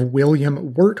widow of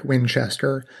William Wirt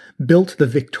Winchester, built the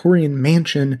Victorian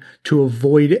mansion to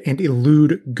avoid and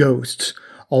elude ghosts,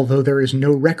 although there is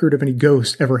no record of any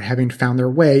ghosts ever having found their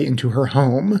way into her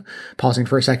home. Pausing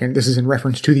for a second, this is in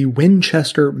reference to the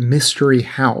Winchester Mystery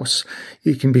House.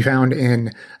 It can be found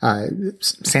in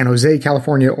San Jose,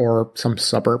 California, or some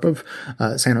suburb of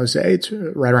San Jose. It's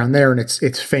right around there, and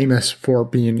it's famous for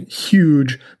being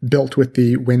huge, built with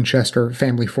the Winchester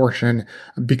family fortune,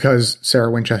 because Sarah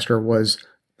Winchester was,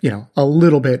 a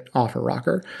little bit off her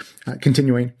rocker.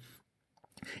 Continuing.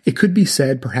 It could be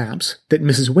said, perhaps, that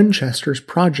Mrs. Winchester's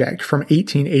project from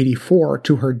 1884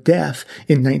 to her death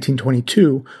in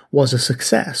 1922 was a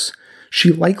success.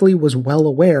 She likely was well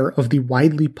aware of the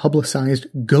widely publicized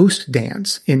ghost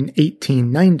dance in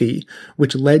 1890,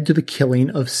 which led to the killing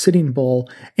of Sitting Bull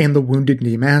and the Wounded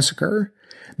Knee Massacre.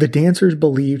 The dancers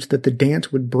believed that the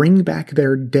dance would bring back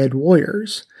their dead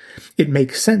warriors. It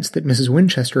makes sense that Mrs.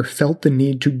 Winchester felt the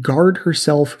need to guard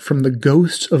herself from the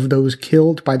ghosts of those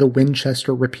killed by the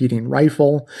Winchester repeating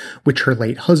rifle, which her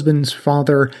late husband's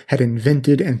father had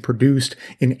invented and produced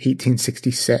in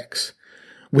 1866,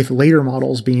 with later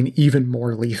models being even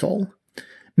more lethal.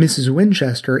 Mrs.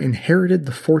 Winchester inherited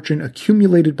the fortune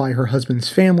accumulated by her husband's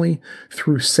family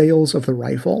through sales of the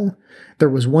rifle. There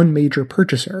was one major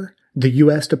purchaser, the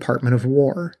U.S. Department of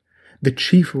War. The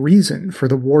chief reason for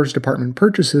the War's Department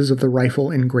purchases of the rifle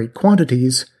in great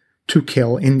quantities: to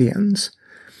kill Indians.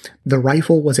 The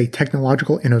rifle was a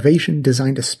technological innovation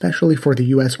designed especially for the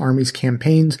U.S. Army's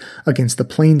campaigns against the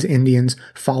Plains Indians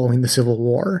following the Civil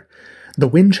War. The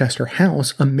Winchester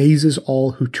House amazes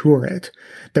all who tour it.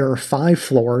 There are 5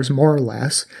 floors, more or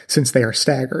less, since they are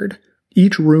staggered.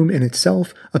 Each room in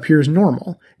itself appears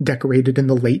normal, decorated in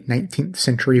the late 19th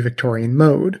century Victorian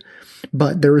mode.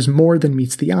 But there is more than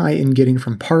meets the eye in getting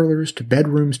from parlors to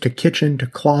bedrooms to kitchen to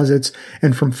closets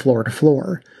and from floor to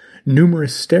floor.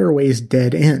 Numerous stairways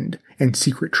dead end, and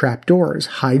secret trapdoors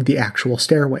hide the actual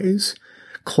stairways.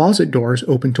 Closet doors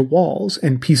open to walls,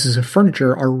 and pieces of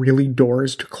furniture are really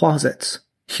doors to closets.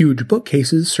 Huge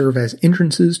bookcases serve as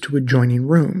entrances to adjoining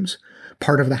rooms.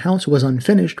 Part of the house was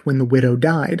unfinished when the widow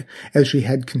died, as she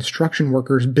had construction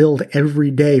workers build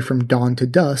every day from dawn to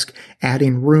dusk,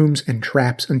 adding rooms and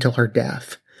traps until her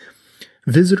death.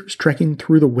 Visitors trekking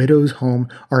through the widow's home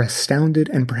are astounded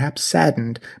and perhaps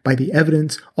saddened by the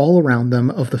evidence all around them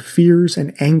of the fears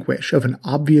and anguish of an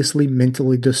obviously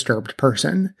mentally disturbed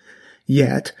person.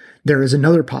 Yet, there is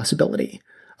another possibility,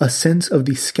 a sense of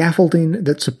the scaffolding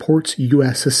that supports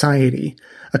U.S. society,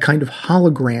 a kind of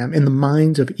hologram in the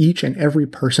minds of each and every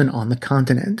person on the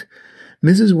continent.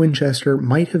 Mrs. Winchester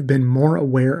might have been more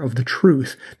aware of the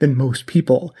truth than most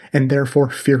people, and therefore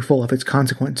fearful of its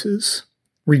consequences.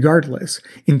 Regardless,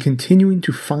 in continuing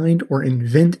to find or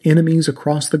invent enemies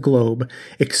across the globe,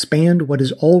 expand what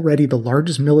is already the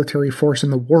largest military force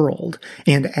in the world,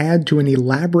 and add to an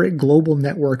elaborate global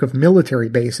network of military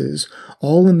bases,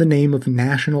 all in the name of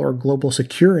national or global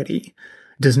security,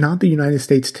 does not the United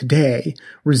States today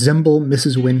resemble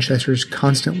Mrs. Winchester's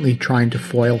constantly trying to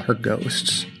foil her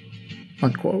ghosts?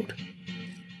 Unquote.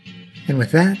 And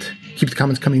with that, keep the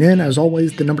comments coming in. As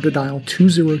always, the number to dial,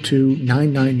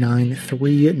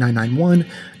 202-999-3991.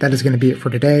 That is going to be it for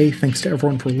today. Thanks to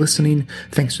everyone for listening.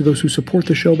 Thanks to those who support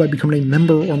the show by becoming a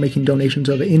member or making donations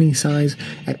of any size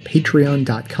at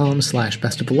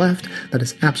patreon.com/bestofleft. That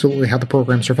is absolutely how the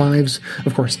program survives.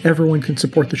 Of course, everyone can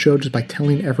support the show just by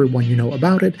telling everyone you know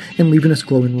about it and leaving us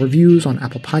glowing reviews on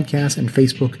Apple Podcasts and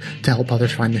Facebook to help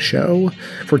others find the show.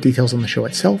 For details on the show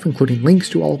itself, including links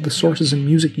to all of the sources and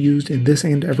music used in this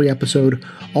and every episode,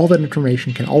 all that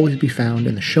information can always be found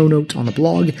in the show notes on the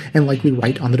blog and likely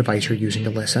right on the device you're using to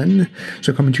listen.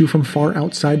 So coming to you from far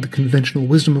outside the conventional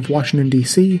wisdom of Washington,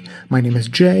 D.C., my name is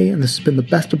Jay, and this has been the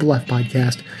Best of the Left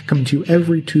podcast, coming to you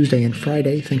every Tuesday and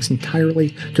Friday, thanks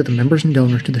entirely to the members and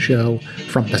donors to the show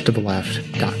from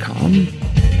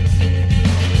bestoftheleft.com.